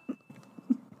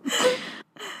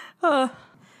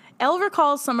 Elle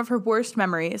recalls some of her worst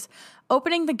memories.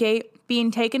 Opening the gate,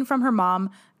 being taken from her mom,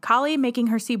 Kali making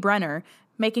her see Brenner,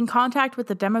 making contact with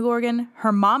the Demogorgon,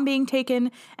 her mom being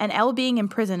taken, and Elle being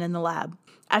imprisoned in the lab.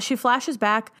 As she flashes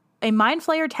back, a Mind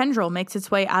Flayer tendril makes its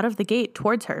way out of the gate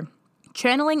towards her.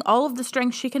 Channeling all of the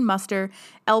strength she can muster,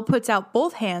 Elle puts out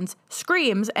both hands,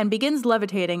 screams, and begins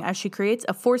levitating as she creates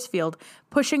a force field,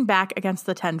 pushing back against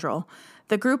the tendril.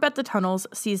 The group at the tunnels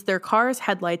sees their car's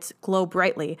headlights glow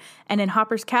brightly, and in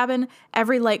Hopper's cabin,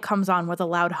 every light comes on with a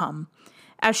loud hum.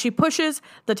 As she pushes,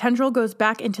 the tendril goes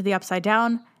back into the upside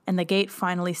down, and the gate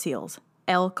finally seals.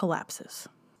 Elle collapses.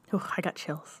 Ooh, I got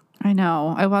chills. I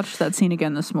know. I watched that scene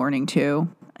again this morning, too.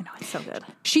 I know, it's so good.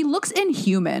 She looks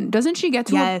inhuman. Doesn't she get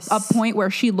to a point where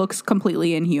she looks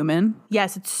completely inhuman?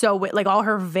 Yes, it's so like all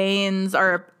her veins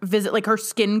are like her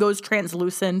skin goes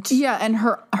translucent. Yeah, and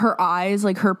her eyes,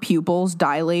 like her pupils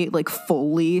dilate like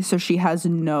fully, so she has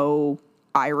no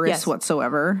iris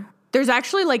whatsoever. There's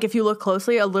actually, like, if you look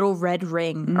closely, a little red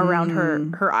ring around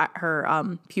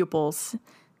her pupils.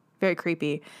 Very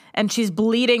creepy. And she's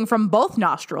bleeding from both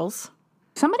nostrils.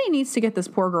 Somebody needs to get this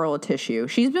poor girl a tissue.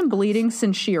 She's been bleeding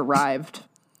since she arrived.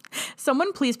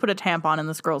 Someone please put a tampon in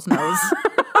this girl's nose.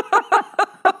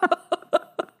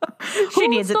 She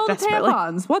needs it desperately.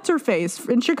 Tampons? What's her face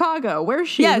in Chicago? Where's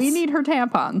she? Yes. We need her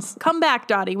tampons. Come back,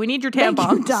 Dottie. We need your tampons.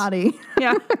 Thank you, Dottie.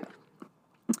 Yeah.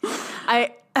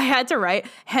 I had to write,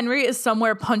 Henry is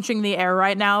somewhere punching the air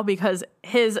right now because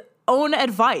his own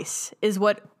advice is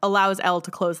what allows Elle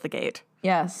to close the gate.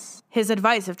 Yes. His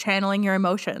advice of channeling your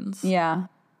emotions. Yeah.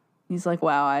 He's like,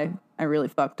 wow, I really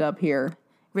fucked up here.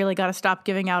 Really got to stop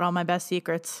giving out all my best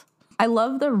secrets. I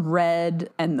love the red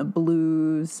and the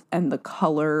blues and the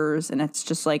colors, and it's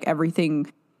just like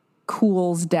everything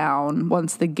cools down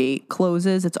once the gate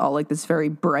closes. It's all like this very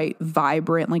bright,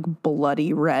 vibrant, like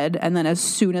bloody red. And then as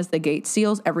soon as the gate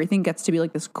seals, everything gets to be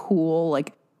like this cool,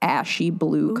 like ashy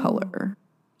blue color.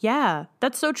 Yeah,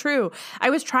 that's so true. I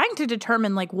was trying to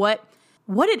determine like what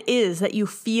it is that you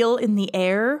feel in the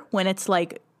air when it's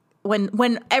like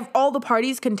when all the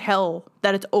parties can tell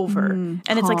that it's over and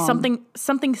it's like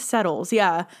something settles.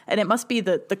 Yeah, and it must be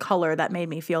the color that made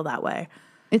me feel that way.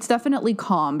 It's definitely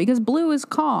calm because blue is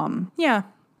calm. Yeah,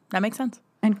 that makes sense.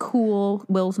 And cool.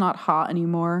 Will's not hot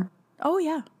anymore. Oh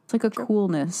yeah, it's like a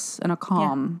coolness and a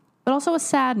calm, but also a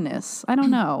sadness. I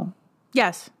don't know.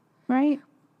 Yes, right.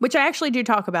 Which I actually do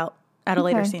talk about at a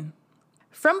later scene.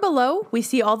 From below, we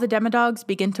see all the Demodogs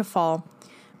begin to fall.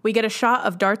 We get a shot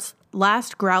of Dart's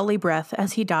last growly breath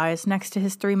as he dies next to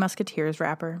his Three Musketeers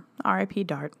wrapper. R.I.P.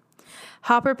 Dart.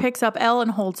 Hopper picks up Elle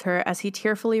and holds her as he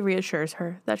tearfully reassures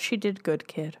her that she did good,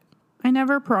 kid. I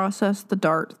never processed the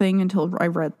dart thing until I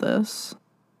read this.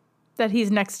 That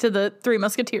he's next to the Three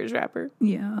Musketeers rapper.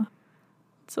 Yeah.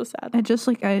 It's so sad. It just,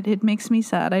 it makes me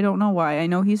sad. I don't know why. I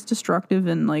know he's destructive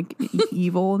and,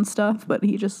 evil and stuff, but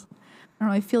he just, I don't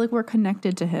know, I feel like we're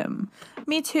connected to him.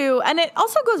 Me too. And it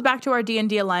also goes back to our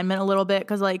D&D alignment a little bit,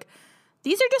 because,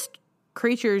 these are just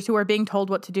creatures who are being told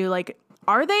what to do.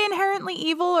 Are they inherently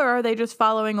evil, or are they just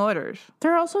following orders?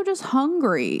 They're also just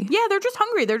hungry. Yeah, they're just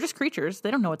hungry. They're just creatures. They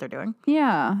don't know what they're doing.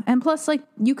 Yeah. And plus,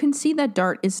 you can see that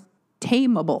Dart is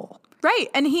tameable. Right.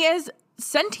 And he is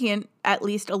sentient, at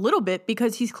least a little bit,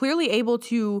 because he's clearly able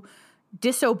to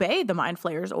disobey the Mind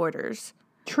Flayer's orders.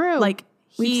 True.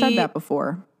 We've said that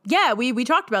before. Yeah, we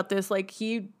talked about this.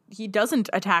 He doesn't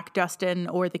attack Dustin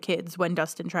or the kids when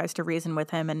Dustin tries to reason with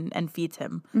him and feeds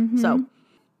him. Mm-hmm. So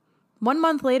 1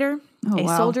 month later,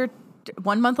 soldier.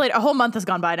 1 month later, a whole month has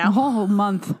gone by now. A whole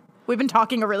month. We've been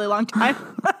talking a really long time.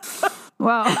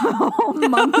 Wow. A whole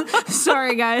month.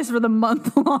 Sorry, guys, for the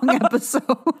month-long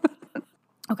episode.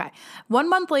 Okay. 1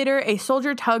 month later, a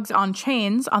soldier tugs on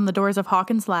chains on the doors of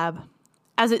Hawkins' lab.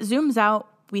 As it zooms out,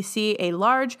 we see a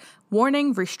large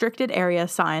warning restricted area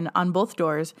sign on both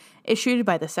doors issued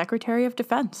by the Secretary of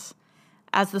Defense.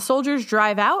 As the soldiers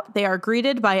drive out, they are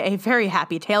greeted by a very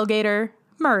happy tailgater,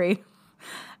 Murray.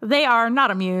 They are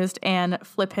not amused and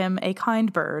flip him a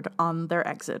kind bird on their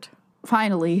exit.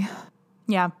 Finally.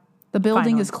 Yeah. The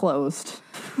building is closed.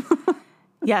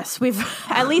 Yes, we've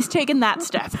at least taken that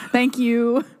step. Thank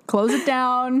you. Close it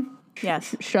down.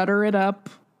 Yes. Shutter it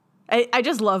up. I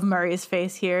just love Murray's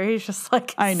face here. He's just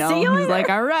like, I know. See you He's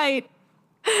later. all right.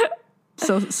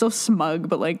 So smug,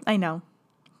 but I know.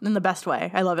 In the best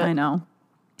way. I love it. I know.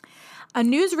 A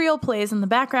newsreel plays in the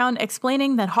background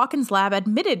explaining that Hawkins' lab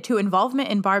admitted to involvement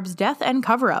in Barb's death and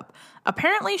cover-up.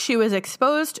 Apparently, she was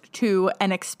exposed to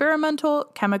an experimental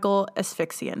chemical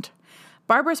asphyxiant.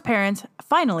 Barbara's parents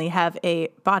finally have a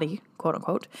body,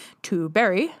 quote-unquote, to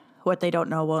bury. What they don't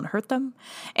know won't hurt them.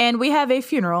 And we have a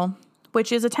funeral,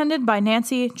 which is attended by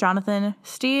Nancy, Jonathan,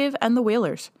 Steve, and the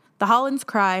Wheelers. The Hollands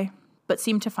cry, but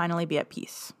seem to finally be at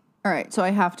peace. All right, so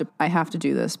I have to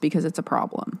do this because it's a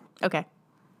problem. Okay.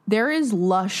 There is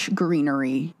lush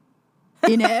greenery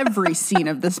in every scene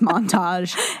of this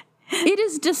montage. It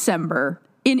is December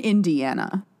in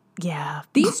Indiana. Yeah.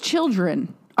 These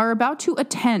children are about to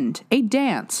attend a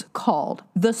dance called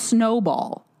the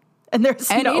Snowball. And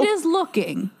there's and it is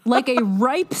looking like a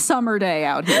ripe summer day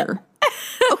out here.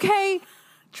 Okay?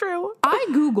 True. I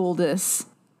Googled this.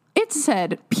 It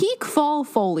said peak fall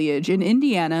foliage in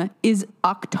Indiana is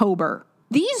October.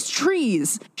 These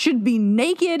trees should be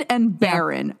naked and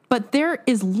barren, but there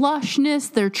is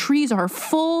lushness. Their trees are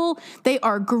full. They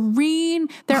are green.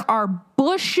 There are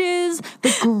bushes.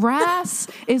 The grass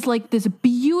is like this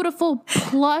beautiful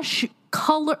plush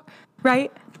color.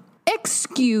 Right?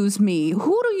 Excuse me.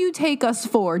 Who do you take us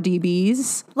for,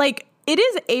 DBs? It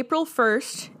is April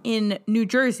 1st in New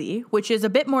Jersey, which is a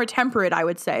bit more temperate, I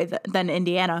would say, than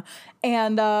Indiana.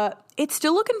 And it's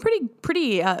still looking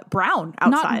pretty brown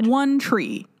outside. Not one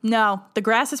tree. No, the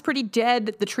grass is pretty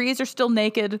dead. The trees are still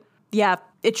naked. Yeah,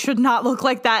 it should not look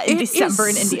like that in December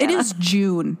in Indiana. It is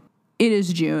June. It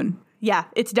is June. Yeah,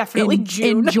 it's definitely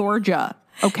June. In Georgia,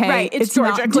 okay? Right, it's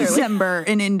Georgia, not clearly. December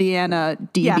in Indiana,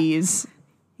 DBs.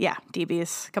 Yeah,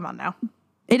 DBs. Come on now.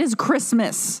 It is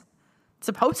Christmas.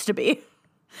 Supposed to be.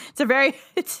 It's a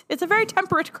very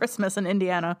temperate Christmas in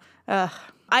Indiana. I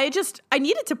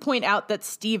needed to point out that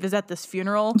Steve is at this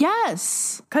funeral.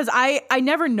 Yes. Because I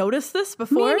never noticed this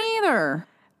before. Me neither.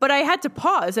 But I had to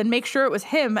pause and make sure it was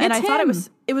him. And I thought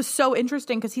it was so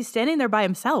interesting because he's standing there by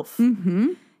himself.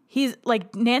 Mm-hmm. He's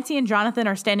Nancy and Jonathan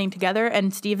are standing together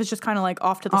and Steve is just kind of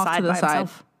off to the side by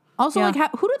himself. Also,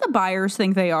 who do the buyers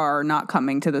think they are not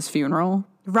coming to this funeral?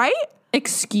 Right?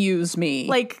 Excuse me.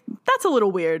 That's a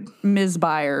little weird. Ms.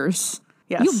 Byers.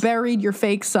 Yes. You buried your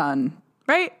fake son.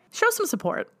 Right? Show some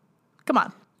support. Come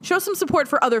on. Show some support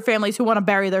for other families who want to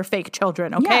bury their fake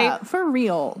children, okay? Yeah, for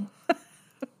real.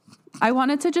 I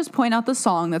wanted to just point out the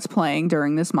song that's playing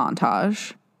during this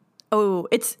montage. Oh,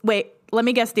 wait, let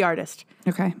me guess the artist.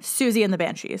 Okay. Susie and the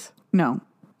Banshees. No.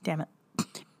 Damn it.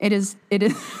 It is.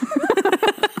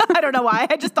 I don't know why.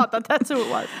 I just thought that's who it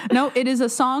was. No, it is a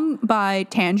song by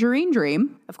Tangerine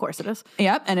Dream. Of course it is.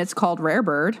 Yep, and it's called Rare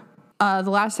Bird. The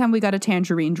last time we got a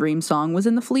Tangerine Dream song was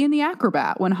in The Flea and the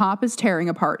Acrobat when Hop is tearing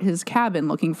apart his cabin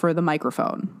looking for the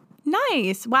microphone.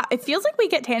 Nice. Wow. It feels like we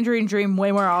get Tangerine Dream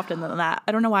way more often than that.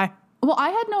 I don't know why. Well, I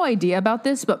had no idea about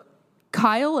this, but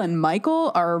Kyle and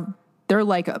Michael they're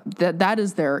like that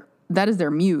is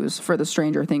their muse for the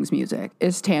Stranger Things music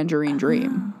is Tangerine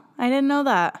Dream. I didn't know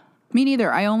that. Me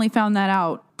neither. I only found that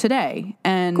out today.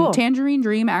 And Cool. Tangerine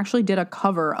Dream actually did a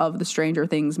cover of the Stranger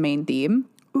Things main theme.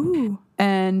 Ooh.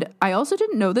 And I also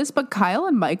didn't know this, but Kyle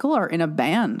and Michael are in a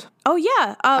band. Oh,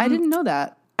 yeah. I didn't know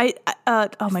that.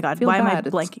 Oh my God. Why am I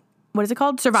blanking? What is it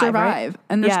called? Survive. Right?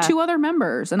 And there's 2 other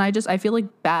members. And I feel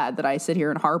like bad that I sit here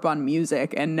and harp on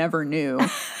music and never knew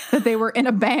that they were in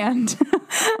a band.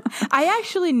 I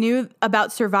actually knew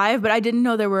about Survive, but I didn't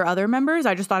know there were other members.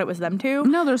 I just thought it was them 2.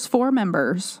 No, there's 4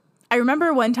 members. I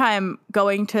remember one time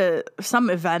going to some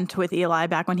event with Eli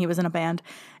back when he was in a band,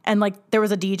 and like there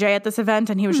was a DJ at this event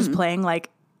and he was just playing like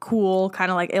cool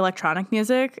kind of like electronic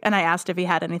music, and I asked if he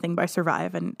had anything by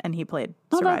Survive, and he played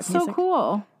Survive that's music. So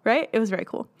cool. Right? It was very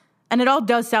cool. And it all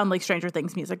does sound like Stranger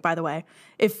Things music, by the way.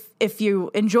 If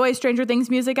you enjoy Stranger Things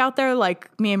music out there like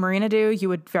me and Marina do, you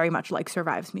would very much like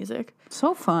Survive's music.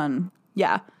 So fun.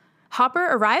 Yeah. Hopper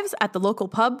arrives at the local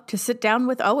pub to sit down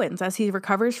with Owens as he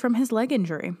recovers from his leg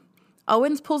injury.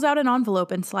 Owens pulls out an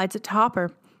envelope and slides it to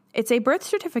Hopper. It's a birth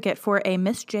certificate for a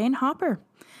Miss Jane Hopper,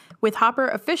 with Hopper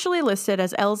officially listed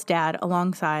as Elle's dad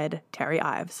alongside Terry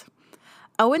Ives.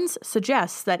 Owens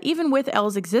suggests that even with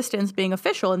Elle's existence being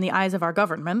official in the eyes of our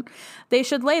government, they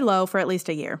should lay low for at least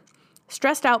a year.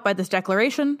 Stressed out by this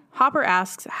declaration, Hopper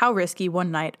asks how risky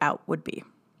one night out would be.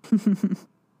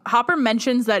 Hopper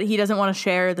mentions that he doesn't want to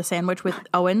share the sandwich with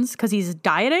Owens because he's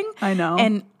dieting. I know.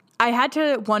 And I had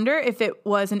to wonder if it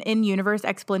was an in-universe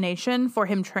explanation for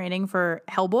him training for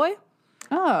Hellboy.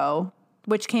 Oh.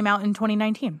 Which came out in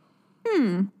 2019.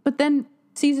 But then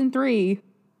season 3,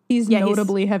 he's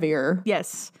notably heavier.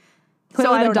 Yes.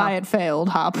 Clearly So the diet failed,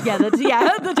 Hop. Yeah,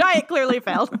 the diet clearly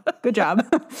failed. Good job.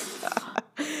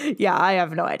 Yeah, I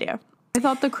have no idea. I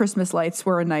thought the Christmas lights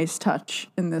were a nice touch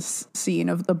in this scene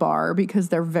of the bar because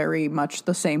they're very much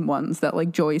the same ones that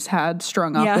like Joyce had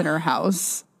strung up in her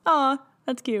house. Aw,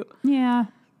 that's cute. Yeah.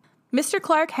 Mr.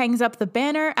 Clark hangs up the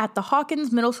banner at the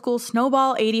Hawkins Middle School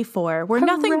Snowball 84, where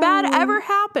nothing bad ever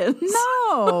happens.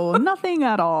 No, nothing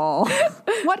at all.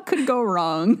 What could go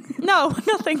wrong? No,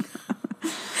 nothing.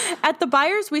 At the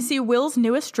Byers, we see Will's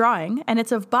newest drawing, and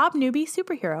it's of Bob Newby,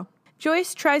 superhero.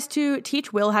 Joyce tries to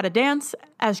teach Will how to dance,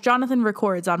 as Jonathan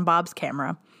records on Bob's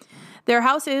camera. Their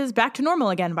house is back to normal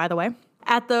again, by the way.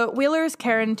 At the Wheelers,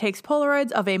 Karen takes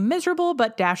Polaroids of a miserable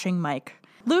but dashing Mike.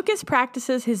 Lucas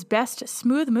practices his best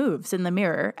smooth moves in the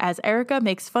mirror as Erica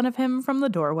makes fun of him from the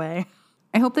doorway.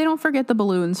 I hope they don't forget the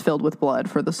balloons filled with blood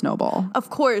for the snowball. Of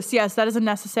course, yes, that is a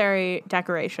necessary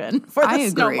decoration for the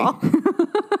snowball.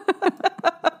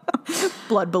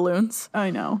 Blood balloons.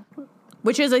 I know.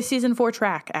 Which is a season 4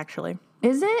 track, actually.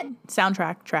 Is it?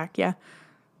 Soundtrack track, yeah.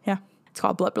 Yeah, it's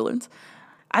called Blood Balloons.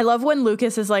 I love when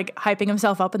Lucas is like hyping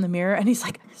himself up in the mirror and he's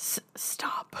like,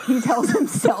 stop. He tells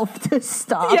himself to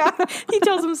stop. Yeah, he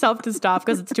tells himself to stop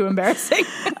because it's too embarrassing.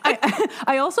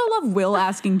 I also love Will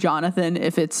asking Jonathan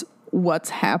if it's what's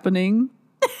happening,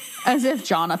 as if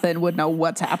Jonathan would know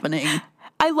what's happening.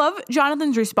 I love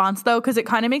Jonathan's response, though, because it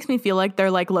kind of makes me feel like they're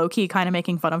like low-key kind of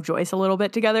making fun of Joyce a little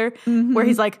bit together, where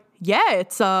he's like, yeah,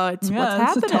 it's what's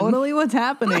happening. Totally what's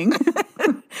happening.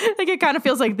 Like it kind of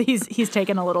feels like he's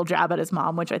taking a little jab at his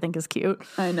mom, which I think is cute.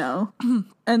 I know.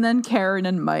 And then Karen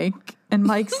and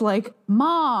Mike's like,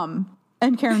 Mom.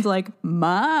 And Karen's like,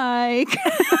 Mike.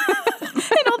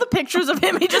 And all the pictures of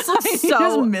him, he just looks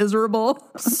so miserable.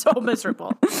 So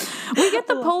miserable. We get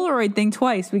the Polaroid thing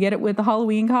twice. We get it with the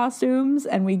Halloween costumes,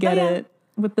 and we get it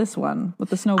with this one, with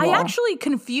the snowball. I actually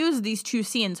confused these 2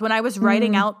 scenes. When I was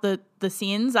writing out the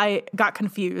scenes, I got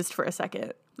confused for a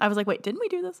second. I was like, wait, didn't we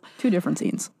do this? 2 different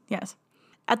scenes. Yes.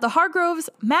 At the Hargroves,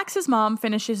 Max's mom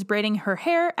finishes braiding her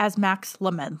hair as Max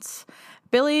laments.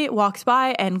 Billy walks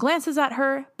by and glances at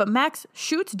her, but Max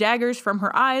shoots daggers from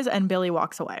her eyes and Billy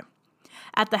walks away.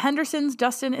 At the Hendersons,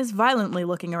 Dustin is violently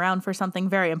looking around for something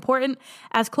very important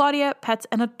as Claudia pets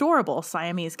an adorable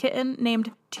Siamese kitten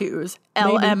named Twos.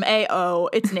 LMAO.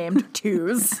 It's named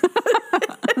Twos.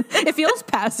 It feels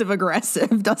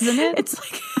passive-aggressive, doesn't it? It's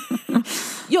like,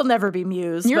 you'll never be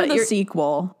Muse. You're the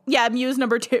sequel. Yeah, Muse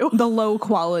number 2. The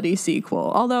low-quality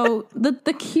sequel. Although,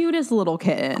 the cutest little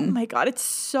kitten. Oh my God, it's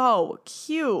so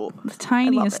cute. The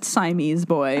tiniest Siamese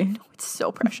boy. Oh, it's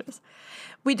so precious.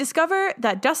 We discover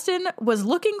that Dustin was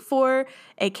looking for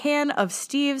a can of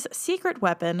Steve's secret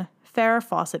weapon, Farrah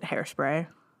Fawcett hairspray.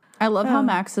 I love how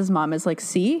Max's mom is like,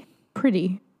 see?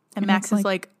 Pretty. And Max is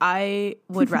like, I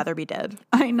would rather be dead.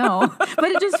 I know. But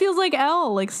it just feels like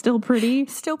Elle, like still pretty.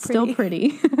 Still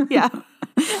pretty. Yeah.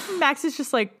 Max is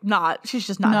just like, she's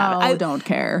just not having it. I don't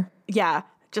care. Yeah,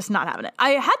 just not having it.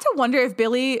 I had to wonder if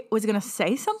Billy was going to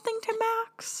say something to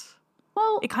Max.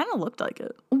 Well, it kind of looked like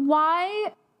it.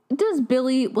 Why does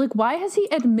Billy, like, why has he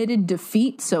admitted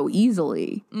defeat so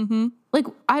easily? Mm-hmm. Like,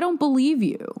 I don't believe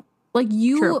you. Like,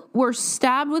 you were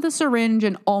stabbed with a syringe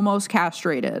and almost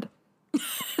castrated.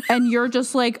 And you're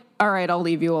just like, all right, I'll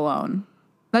leave you alone.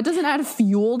 That doesn't add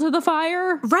fuel to the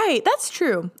fire. Right, that's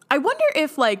true. I wonder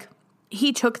if, like,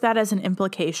 he took that as an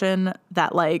implication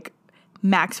that, like,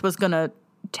 Max was going to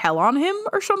tell on him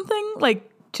or something, like,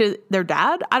 to their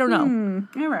dad. I don't know.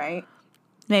 All right.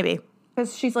 Maybe.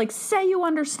 Because she's like, say you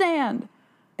understand.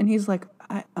 And he's like,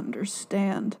 I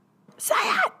understand. Say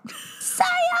it! Say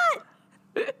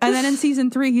it! And then in season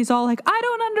 3, he's all like, I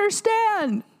don't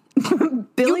understand.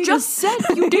 Billy you just said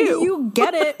you do. You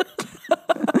get it.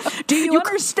 Do you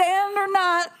understand or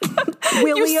not?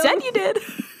 William, you said you did.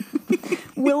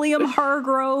 William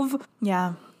Hargrove.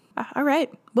 Yeah. All right.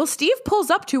 Well, Steve pulls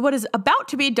up to what is about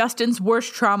to be Dustin's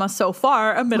worst trauma so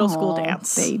far, a middle school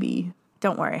dance. Baby.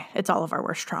 Don't worry. It's all of our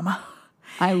worst trauma.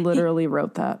 I literally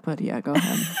wrote that, but yeah, go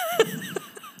ahead.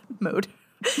 Mood.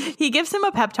 He gives him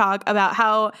a pep talk about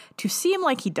how to seem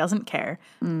like he doesn't care.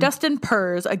 Dustin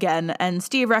purrs again, and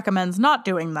Steve recommends not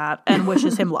doing that and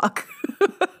wishes him luck.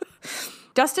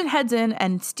 Dustin heads in,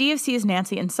 and Steve sees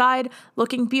Nancy inside,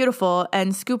 looking beautiful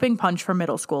and scooping punch for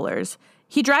middle schoolers.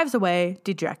 He drives away,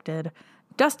 dejected.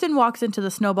 Dustin walks into the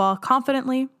snowball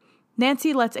confidently.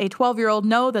 Nancy lets a 12-year-old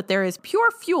know that there is pure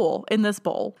fuel in this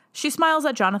bowl. She smiles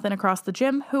at Jonathan across the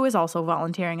gym, who is also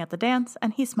volunteering at the dance,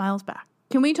 and he smiles back.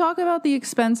 Can we talk about the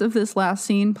expense of this last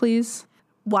scene, please?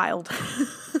 Wild.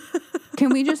 Can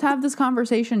we just have this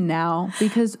conversation now?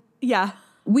 Because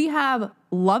we have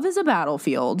Love is a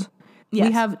Battlefield. Yes.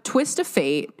 We have Twist of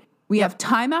Fate. We have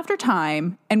Time After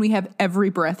Time. And we have Every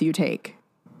Breath You Take.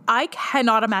 I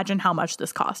cannot imagine how much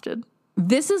this costed.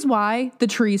 This is why the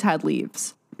trees had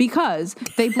leaves. Because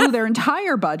they blew their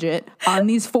entire budget on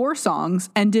these 4 songs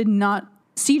and did not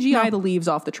CGI the leaves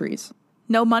off the trees.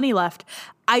 No money left.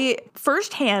 I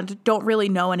firsthand don't really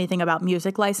know anything about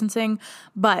music licensing,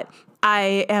 but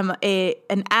I am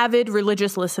an avid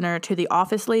religious listener to the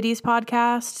Office Ladies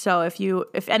podcast. So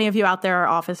if any of you out there are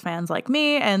Office fans like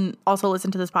me and also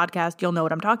listen to this podcast, you'll know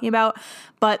what I'm talking about.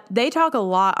 But they talk a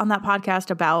lot on that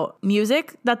podcast about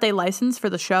music that they license for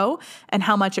the show and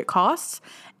how much it costs.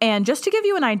 And just to give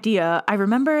you an idea, I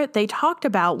remember they talked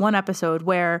about one episode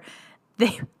where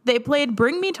they played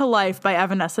Bring Me to Life by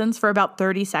Evanescence for about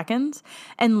 30 seconds,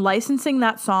 and licensing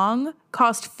that song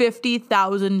cost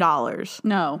 $50,000.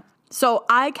 No. So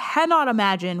I cannot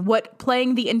imagine what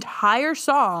playing the entire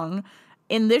song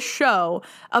in this show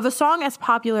of a song as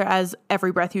popular as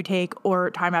Every Breath You Take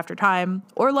or Time After Time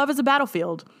or Love is a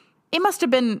Battlefield. It must have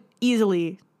been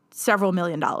easily several $1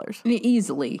 million.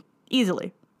 Easily.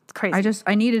 It's crazy.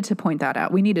 I needed to point that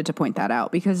out. We needed to point that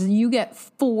out because you get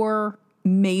 4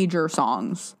 major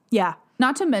songs. Yeah.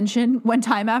 Not to mention when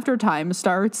Time After Time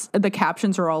starts, the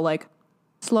captions are all like,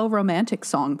 slow romantic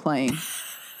song playing.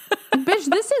 Bitch,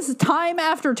 this is Time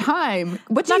After Time.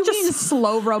 What do you mean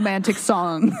slow romantic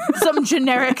song? Some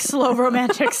generic slow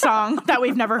romantic song that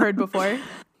we've never heard before.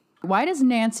 Why does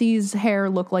Nancy's hair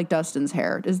look like Dustin's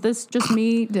hair? Is this just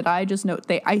me? Did I just note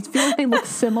I feel like they look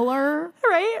similar.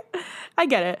 Right? I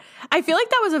get it. I feel like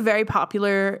that was a very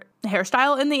popular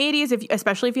hairstyle in the 80s,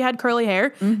 especially if you had curly hair,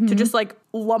 to just like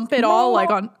lump it all like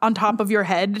on top of your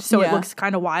head so it looks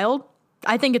kind of wild.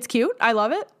 I think it's cute. I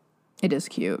love it. It is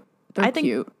cute. They're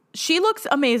cute. She looks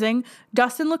amazing.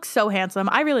 Dustin looks so handsome.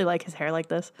 I really like his hair like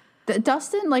this.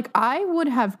 Dustin, like I would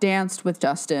have danced with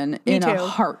Dustin in a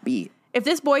heartbeat. If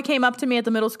this boy came up to me at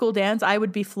the middle school dance, I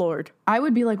would be floored. I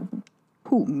would be like,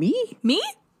 who, me? Me?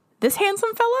 This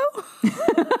handsome fellow?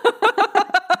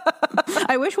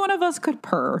 I wish one of us could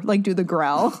purr, like do the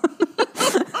growl.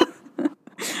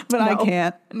 But I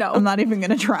can't. No. I'm not even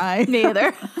going to try. Me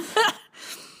either.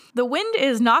 The wind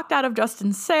is knocked out of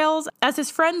Dustin's sails as his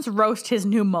friends roast his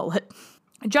new mullet.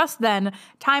 Just then,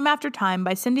 Time After Time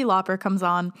by Cyndi Lauper comes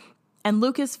on, and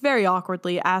Lucas very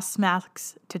awkwardly asks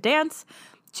Max to dance,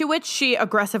 to which she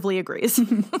aggressively agrees.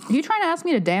 You trying to ask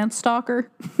me to dance,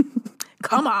 stalker?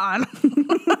 Come on.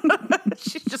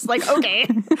 She's just like, okay.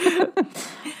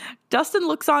 Dustin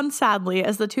looks on sadly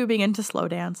as the two begin to slow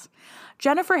dance.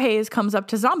 Jennifer Hayes comes up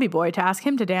to Zombie Boy to ask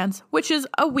him to dance, which is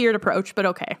a weird approach, but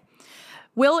okay.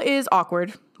 Will is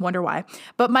awkward, wonder why,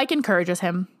 but Mike encourages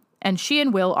him, and she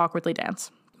and Will awkwardly dance.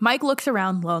 Mike looks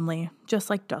around lonely, just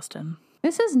like Dustin.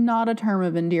 This is not a term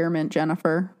of endearment,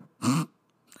 Jennifer.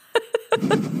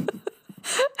 Imagine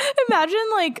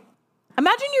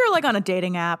you're like on a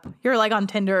dating app, you're like on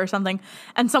Tinder or something,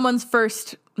 and someone's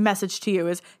first message to you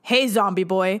is, hey, zombie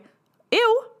boy.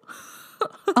 Ew.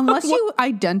 Unless you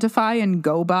identify and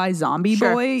go by zombie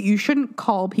Sure. boy, you shouldn't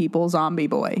call people zombie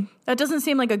boy. That doesn't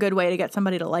seem like a good way to get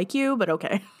somebody to like you, but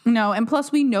okay. No, and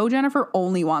plus we know Jennifer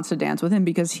only wants to dance with him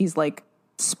because he's like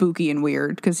spooky and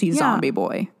weird because he's Yeah. zombie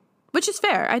boy. Which is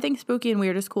fair. I think spooky and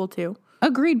weird is cool too.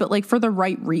 Agreed, but like for the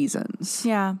right reasons.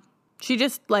 Yeah. She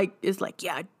just like is like,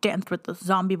 yeah, I danced with the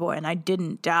zombie boy and I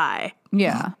didn't die.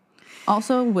 Yeah.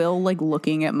 Also, Will like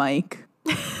looking at Mike.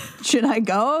 Should I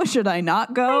go? Should I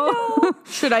not go?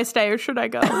 Should I stay or should I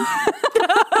go?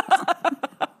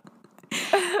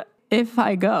 If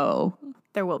I go,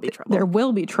 There will be trouble. there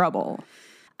will be trouble.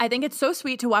 I think it's so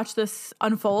sweet to watch this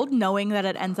unfold, knowing that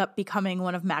it ends up becoming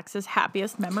one of Max's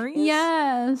happiest memories.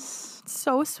 Yes.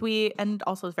 So sweet and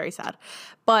also is very sad.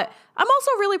 But I'm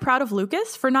also really proud of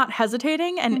Lucas for not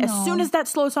hesitating. And as soon as that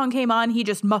slow song came on, he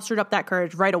just mustered up that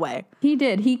courage right away. He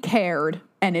did. He cared,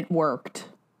 and it worked.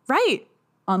 Right.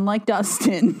 Unlike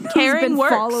Dustin, Caring who's been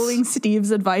works. following Steve's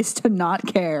advice to not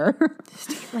care.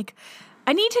 Like,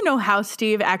 I need to know how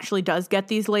Steve actually does get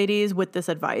these ladies with this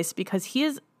advice because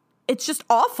it's just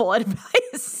awful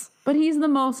advice. But he's the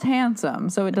most handsome,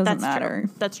 so it doesn't matter.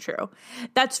 True. That's true.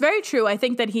 That's very true. I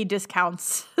think that he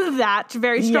discounts that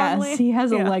very strongly. Yes, he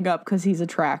has a leg up because he's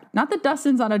attractive. Not that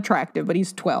Dustin's unattractive, but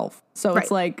he's 12. So Right.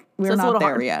 it's like, So we're it's a not little there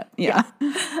hard. yet. Yeah.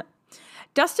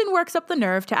 Dustin works up the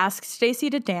nerve to ask Stacy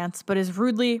to dance, but is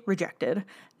rudely rejected.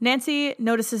 Nancy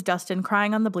notices Dustin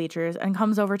crying on the bleachers and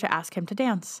comes over to ask him to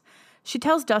dance. She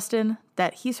tells Dustin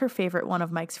that he's her favorite one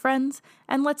of Mike's friends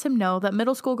and lets him know that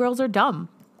middle school girls are dumb,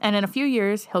 and in a few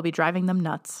years, he'll be driving them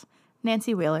nuts.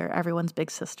 Nancy Wheeler, everyone's big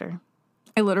sister.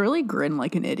 I literally grin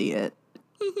like an idiot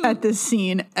at this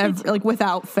scene, like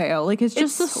without fail. Like it's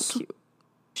just so cute.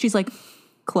 She's like,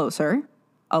 closer,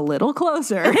 a little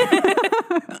closer.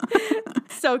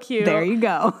 So cute. There you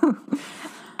go.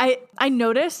 I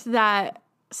noticed that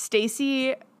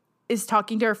Stacy is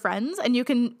talking to her friends, and you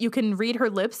can read her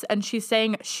lips, and she's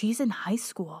saying she's in high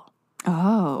school.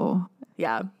 Oh,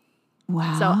 Yeah.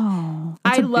 wow.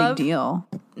 That's a love big deal.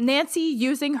 Nancy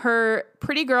using her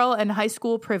pretty girl and high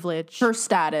school privilege, Her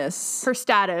status, her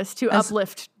status to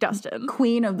uplift Dustin.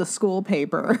 queen of the school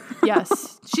paper.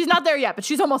 Yes. She's not there yet, but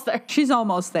she's almost there. She's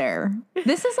almost there.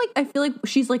 This is like, I feel like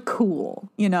she's like cool,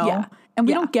 you know? Yeah. And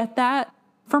we Yeah. don't get that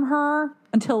from her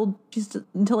until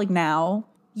like now.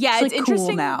 Yeah, She's it's like interesting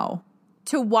cool now.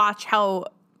 to watch how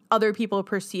other people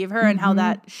perceive her and how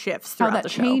that shifts How throughout that the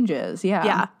show. changes. Yeah.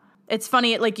 Yeah. It's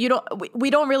funny, like we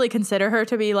don't really consider her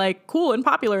to be like cool and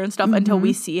popular and stuff until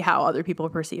we see how other people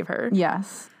perceive her.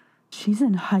 Yes. She's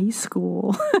in high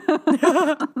school.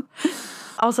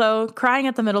 Also, crying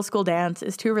at the middle school dance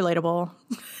is too relatable.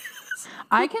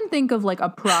 I can think of like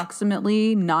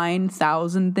approximately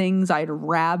 9,000 things I'd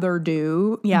rather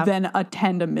do than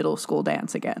attend a middle school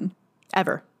dance again.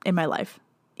 Ever in my life.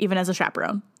 Even as a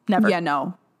chaperone. Never. Yeah,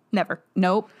 no. Never.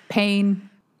 Nope. Pain.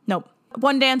 Nope.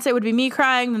 One dance it would be me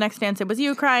crying, the next dance it was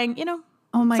you crying, you know.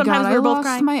 Oh my Sometimes God, we were I both lost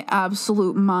crying. my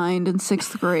absolute mind in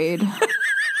 6th grade.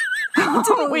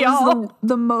 Didn't we It was all?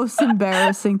 the most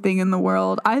embarrassing thing in the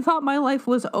world. I thought my life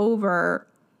was over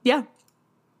Yeah.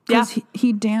 Yeah. because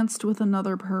he danced with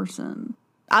another person.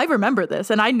 I remember this,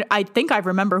 and I think I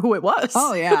remember who it was.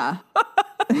 Oh, yeah.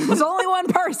 It was only one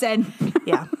person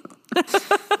Yeah.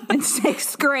 in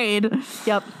 6th grade.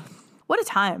 Yep. What a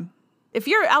time. If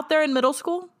you're out there in middle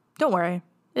school, don't worry.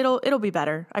 It'll be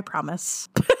better. I promise.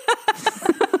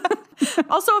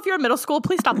 Also, if you're in middle school,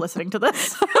 please stop listening to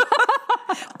this.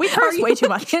 We curse way too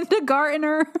much.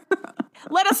 Kindergartner.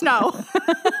 Let us know.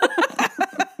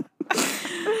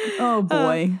 Oh,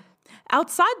 boy.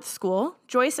 Outside the school,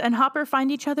 Joyce and Hopper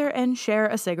find each other and share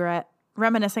a cigarette,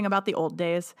 reminiscing about the old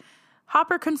days.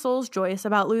 Hopper consoles Joyce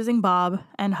about losing Bob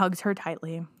and hugs her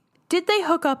tightly. Did they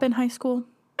hook up in high school?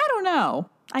 I don't know.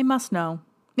 I must know.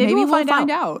 Maybe we'll we'll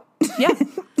find out. Yeah.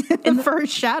 In the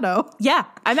first shadow. Yeah.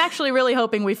 I'm actually really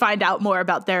hoping we find out more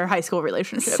about their high school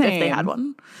relationship if they Same. had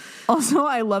one. Also,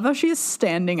 I love how she's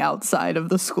standing outside of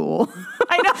the school.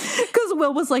 I know. Because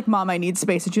Will was like, Mom, I need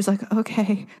space. And she's like,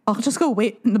 okay, I'll just go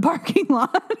wait in the parking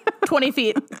lot. 20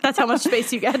 feet. That's how much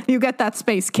space you get. You get that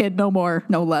space, kid. No more,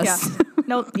 no Yeah. less.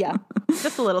 No, yeah.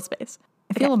 Just a little space.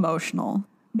 I feel emotional.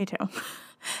 Me too.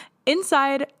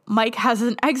 Inside, Mike has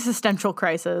an existential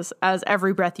crisis as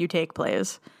Every Breath You Take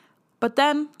plays. But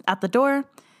then, at the door,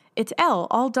 it's Elle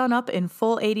all done up in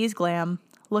full 80s glam,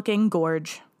 looking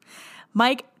gorge.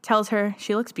 Mike tells her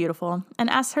she looks beautiful and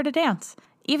asks her to dance,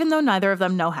 even though neither of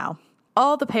them know how.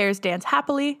 All the pairs dance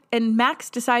happily, and Max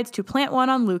decides to plant one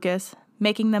on Lucas,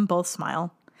 making them both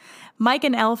smile. Mike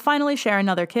and Elle finally share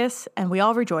another kiss, and we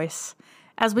all rejoice.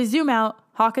 As we zoom out,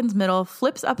 Hawkins' middle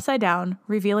flips upside down,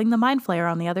 revealing the mind flayer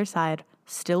on the other side.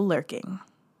 still lurking.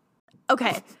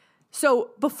 Okay. So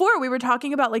before we were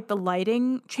talking about like the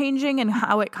lighting changing and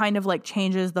how it kind of like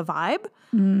changes the vibe.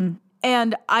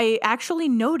 And I actually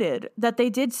noted that they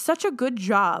did such a good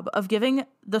job of giving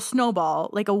the snowball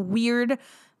like a weird,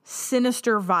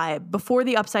 sinister vibe before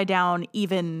the upside down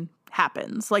even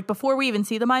happens. Like before we even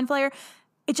see the mind flayer,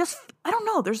 it just, I don't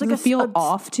know. There's like Does it feel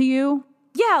off to you?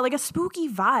 Yeah, like a spooky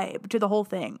vibe to the whole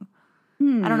thing.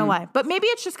 I don't know why. But maybe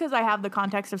it's just because I have the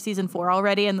context of season 4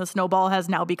 already and the snowball has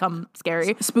now become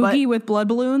scary. Spooky with blood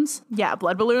balloons? Yeah,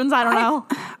 blood balloons. I don't know.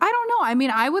 I don't know. I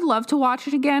mean, I would love to watch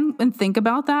it again and think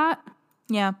about that.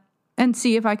 Yeah. And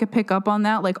see if I could pick up on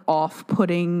that, like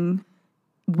off-putting,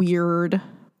 weird.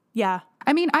 Yeah.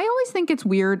 I mean, I always think it's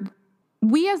weird.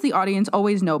 We as the audience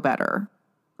always know better,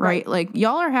 right? Like,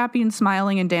 y'all are happy and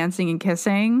smiling and dancing and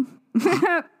kissing.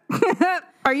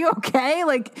 Are you okay?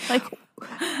 Like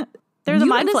there's a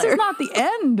mind This flayer. is not the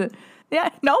end. Yeah,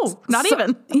 no, not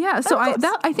even. Yeah, so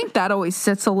I think that always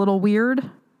sits a little weird.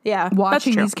 Yeah, Watching that's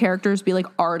true. these characters be like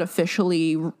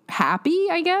artificially happy,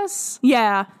 I guess.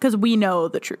 Yeah, because we know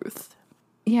the truth.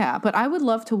 Yeah, but I would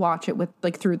love to watch it with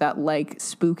like through that like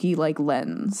spooky like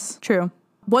lens. True.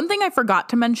 One thing I forgot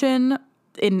to mention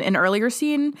in an earlier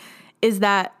scene is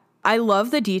that I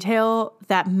love the detail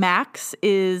that Max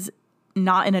is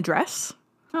not in a dress.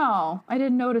 Oh, I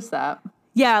didn't notice that.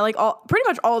 Yeah, like pretty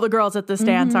much all the girls at this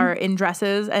dance are in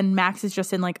dresses, and Max is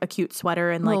just in like a cute sweater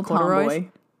and like Little corduroys. tomboy.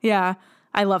 Yeah,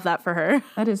 I love that for her.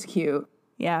 That is cute.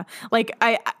 Yeah, like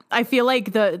I feel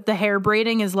like the hair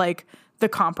braiding is like the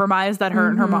compromise that her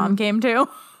and her mom came to.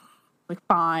 Like,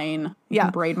 fine. You Yeah.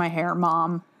 can braid my hair,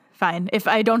 Mom. Fine, if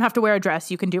I don't have to wear a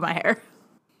dress, you can do my hair.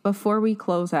 Before we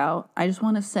close out, I just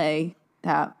want to say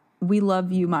that we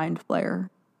love you, Mind Flayer.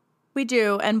 We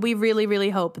do, and we really,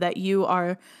 really hope that you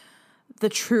are the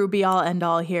true be-all,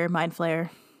 end-all here, Mind Flayer.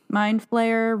 Mind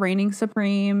Flayer, reigning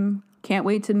supreme. Can't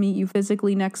wait to meet you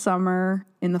physically next summer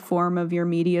in the form of your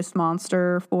meatiest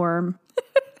monster form.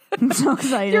 I'm so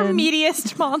excited. Your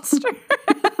meatiest monster.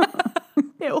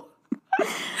 Ew.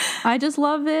 I just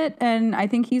love it, and I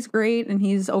think he's great, and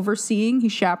he's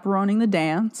chaperoning the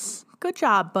dance. Good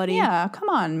job, buddy. Yeah, come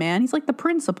on, man. He's like the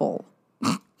principal.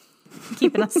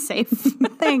 Keeping us safe.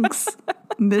 Thanks.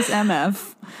 This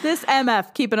MF. This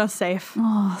MF keeping us safe.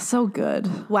 Oh, so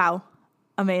good. Wow.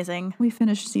 Amazing. We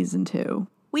finished season 2.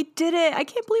 We did it. I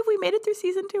can't believe we made it through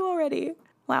season 2 already.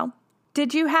 Wow.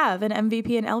 Did you have an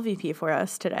MVP and LVP for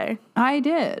us today? I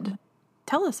did.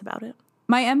 Tell us about it.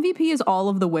 My MVP is all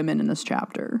of the women in this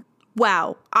chapter.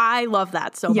 Wow. I love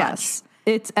that so Yes.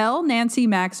 It's Elle, Nancy,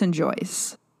 Max, and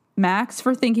Joyce. Max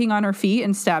for thinking on her feet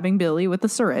and stabbing Billy with a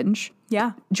syringe.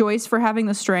 Yeah. Joyce for having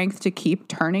the strength to keep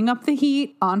turning up the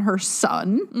heat on her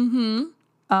son.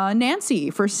 Mm-hmm. Nancy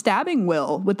for stabbing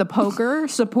Will with the poker,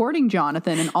 supporting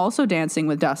Jonathan, and also dancing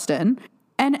with Dustin.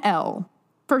 And Elle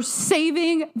for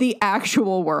saving the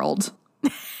actual world.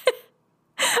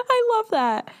 I love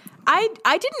that.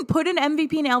 I didn't put an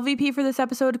MVP and LVP for this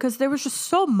episode because there was just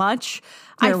so much.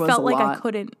 I felt like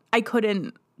I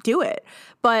couldn't do it.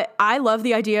 But I love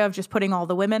the idea of just putting all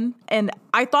the women. And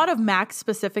I thought of Max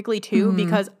specifically too,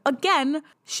 because again,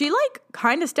 she like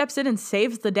kind of steps in and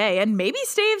saves the day and maybe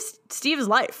saves Steve's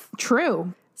life.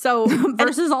 True. So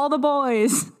Versus all the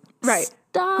boys. right.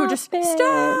 Stop Who just it.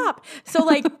 stop. So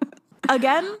like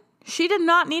again, she did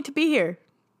not need to be here.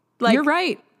 Like You're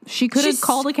right. She could have she's-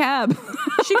 called a cab.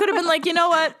 she could have been like, you know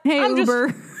what? Hey, I'm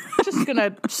Uber. just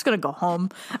gonna go home.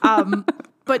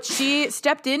 But she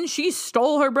stepped in. She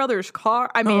stole her brother's car.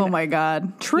 I mean, Oh my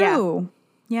God. True.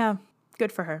 yeah,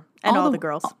 good for her and all the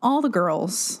girls, All the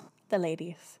girls. the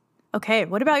ladies. Okay,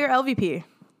 what about your LVP?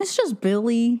 It's just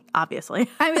Billy. Obviously,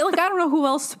 I mean, like, I don't know who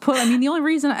else to put. I mean, the only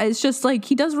reason is just like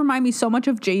he does remind me so much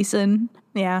of Jason.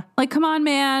 yeah. Like, come on,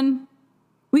 man.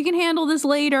 We can handle this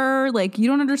later. Like, you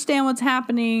don't understand what's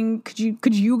happening.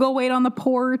 Could you go wait on the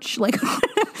porch? Like,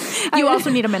 You also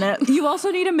need a minute. You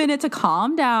also need a minute to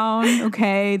calm down.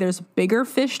 Okay, there's bigger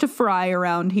fish to fry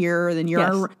around here than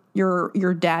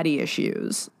your daddy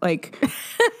issues. Like,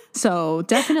 so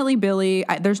definitely Billy.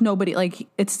 There's nobody like.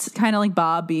 It's kind of like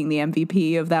Bob being the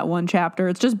MVP of that one chapter.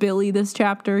 It's just Billy this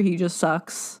chapter. He just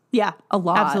sucks. Yeah, A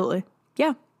lot. Absolutely.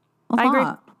 Yeah, I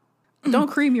agree. Don't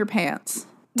cream your pants.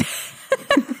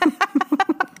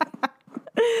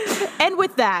 And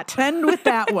with that, End with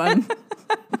that one.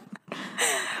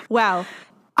 wow.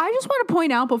 I just want to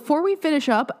point out before we finish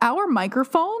up, our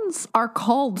microphones are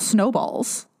called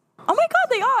snowballs. Oh my God,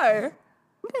 they are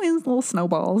Look at these little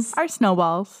snowballs. our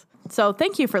snowballs. So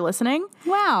thank you for listening.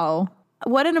 Wow.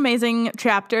 What an amazing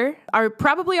chapter.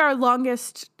 Probably our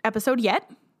longest episode yet,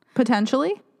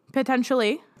 Potentially.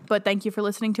 potentially. but thank you for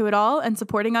listening to it all and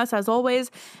supporting us as always.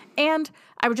 And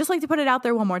I would just like to put it out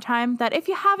there one more time that if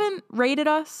you haven't rated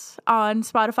us on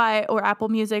Spotify or Apple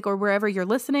Music or wherever you're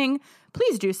listening,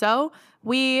 please do so.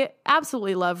 We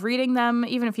absolutely love reading them.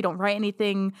 Even if you don't write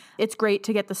anything, it's great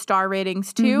to get the star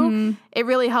ratings too. It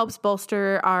really helps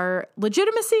bolster our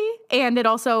legitimacy, and it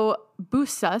also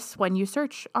boosts us when you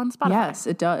search on Spotify. Yes,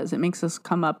 it does. It makes us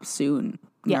come up soon.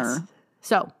 Yes.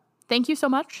 So thank you so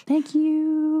much. Thank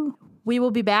you. We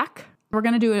will be back. We're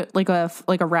going to do it like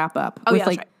a wrap up with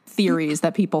like theories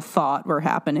that people thought were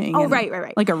happening. Oh, and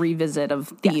right. Like a revisit of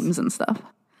themes and stuff.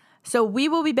 So we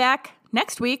will be back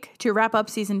next week to wrap up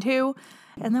season 2,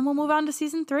 and then we'll move on to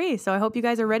season 3. So I hope you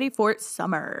guys are ready for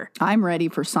summer. I'm ready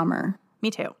for summer. Me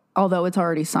too. Although it's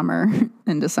already summer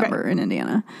in December in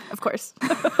Indiana. Of course. All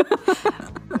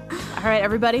right,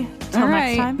 everybody. Till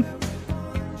next time.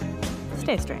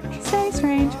 Stay strange. Stay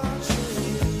strange.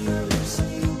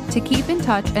 To keep in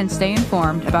touch and stay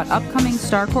informed about upcoming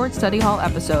Star Court Study Hall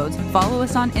episodes, follow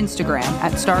us on Instagram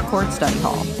at Star Court Study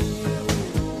Hall.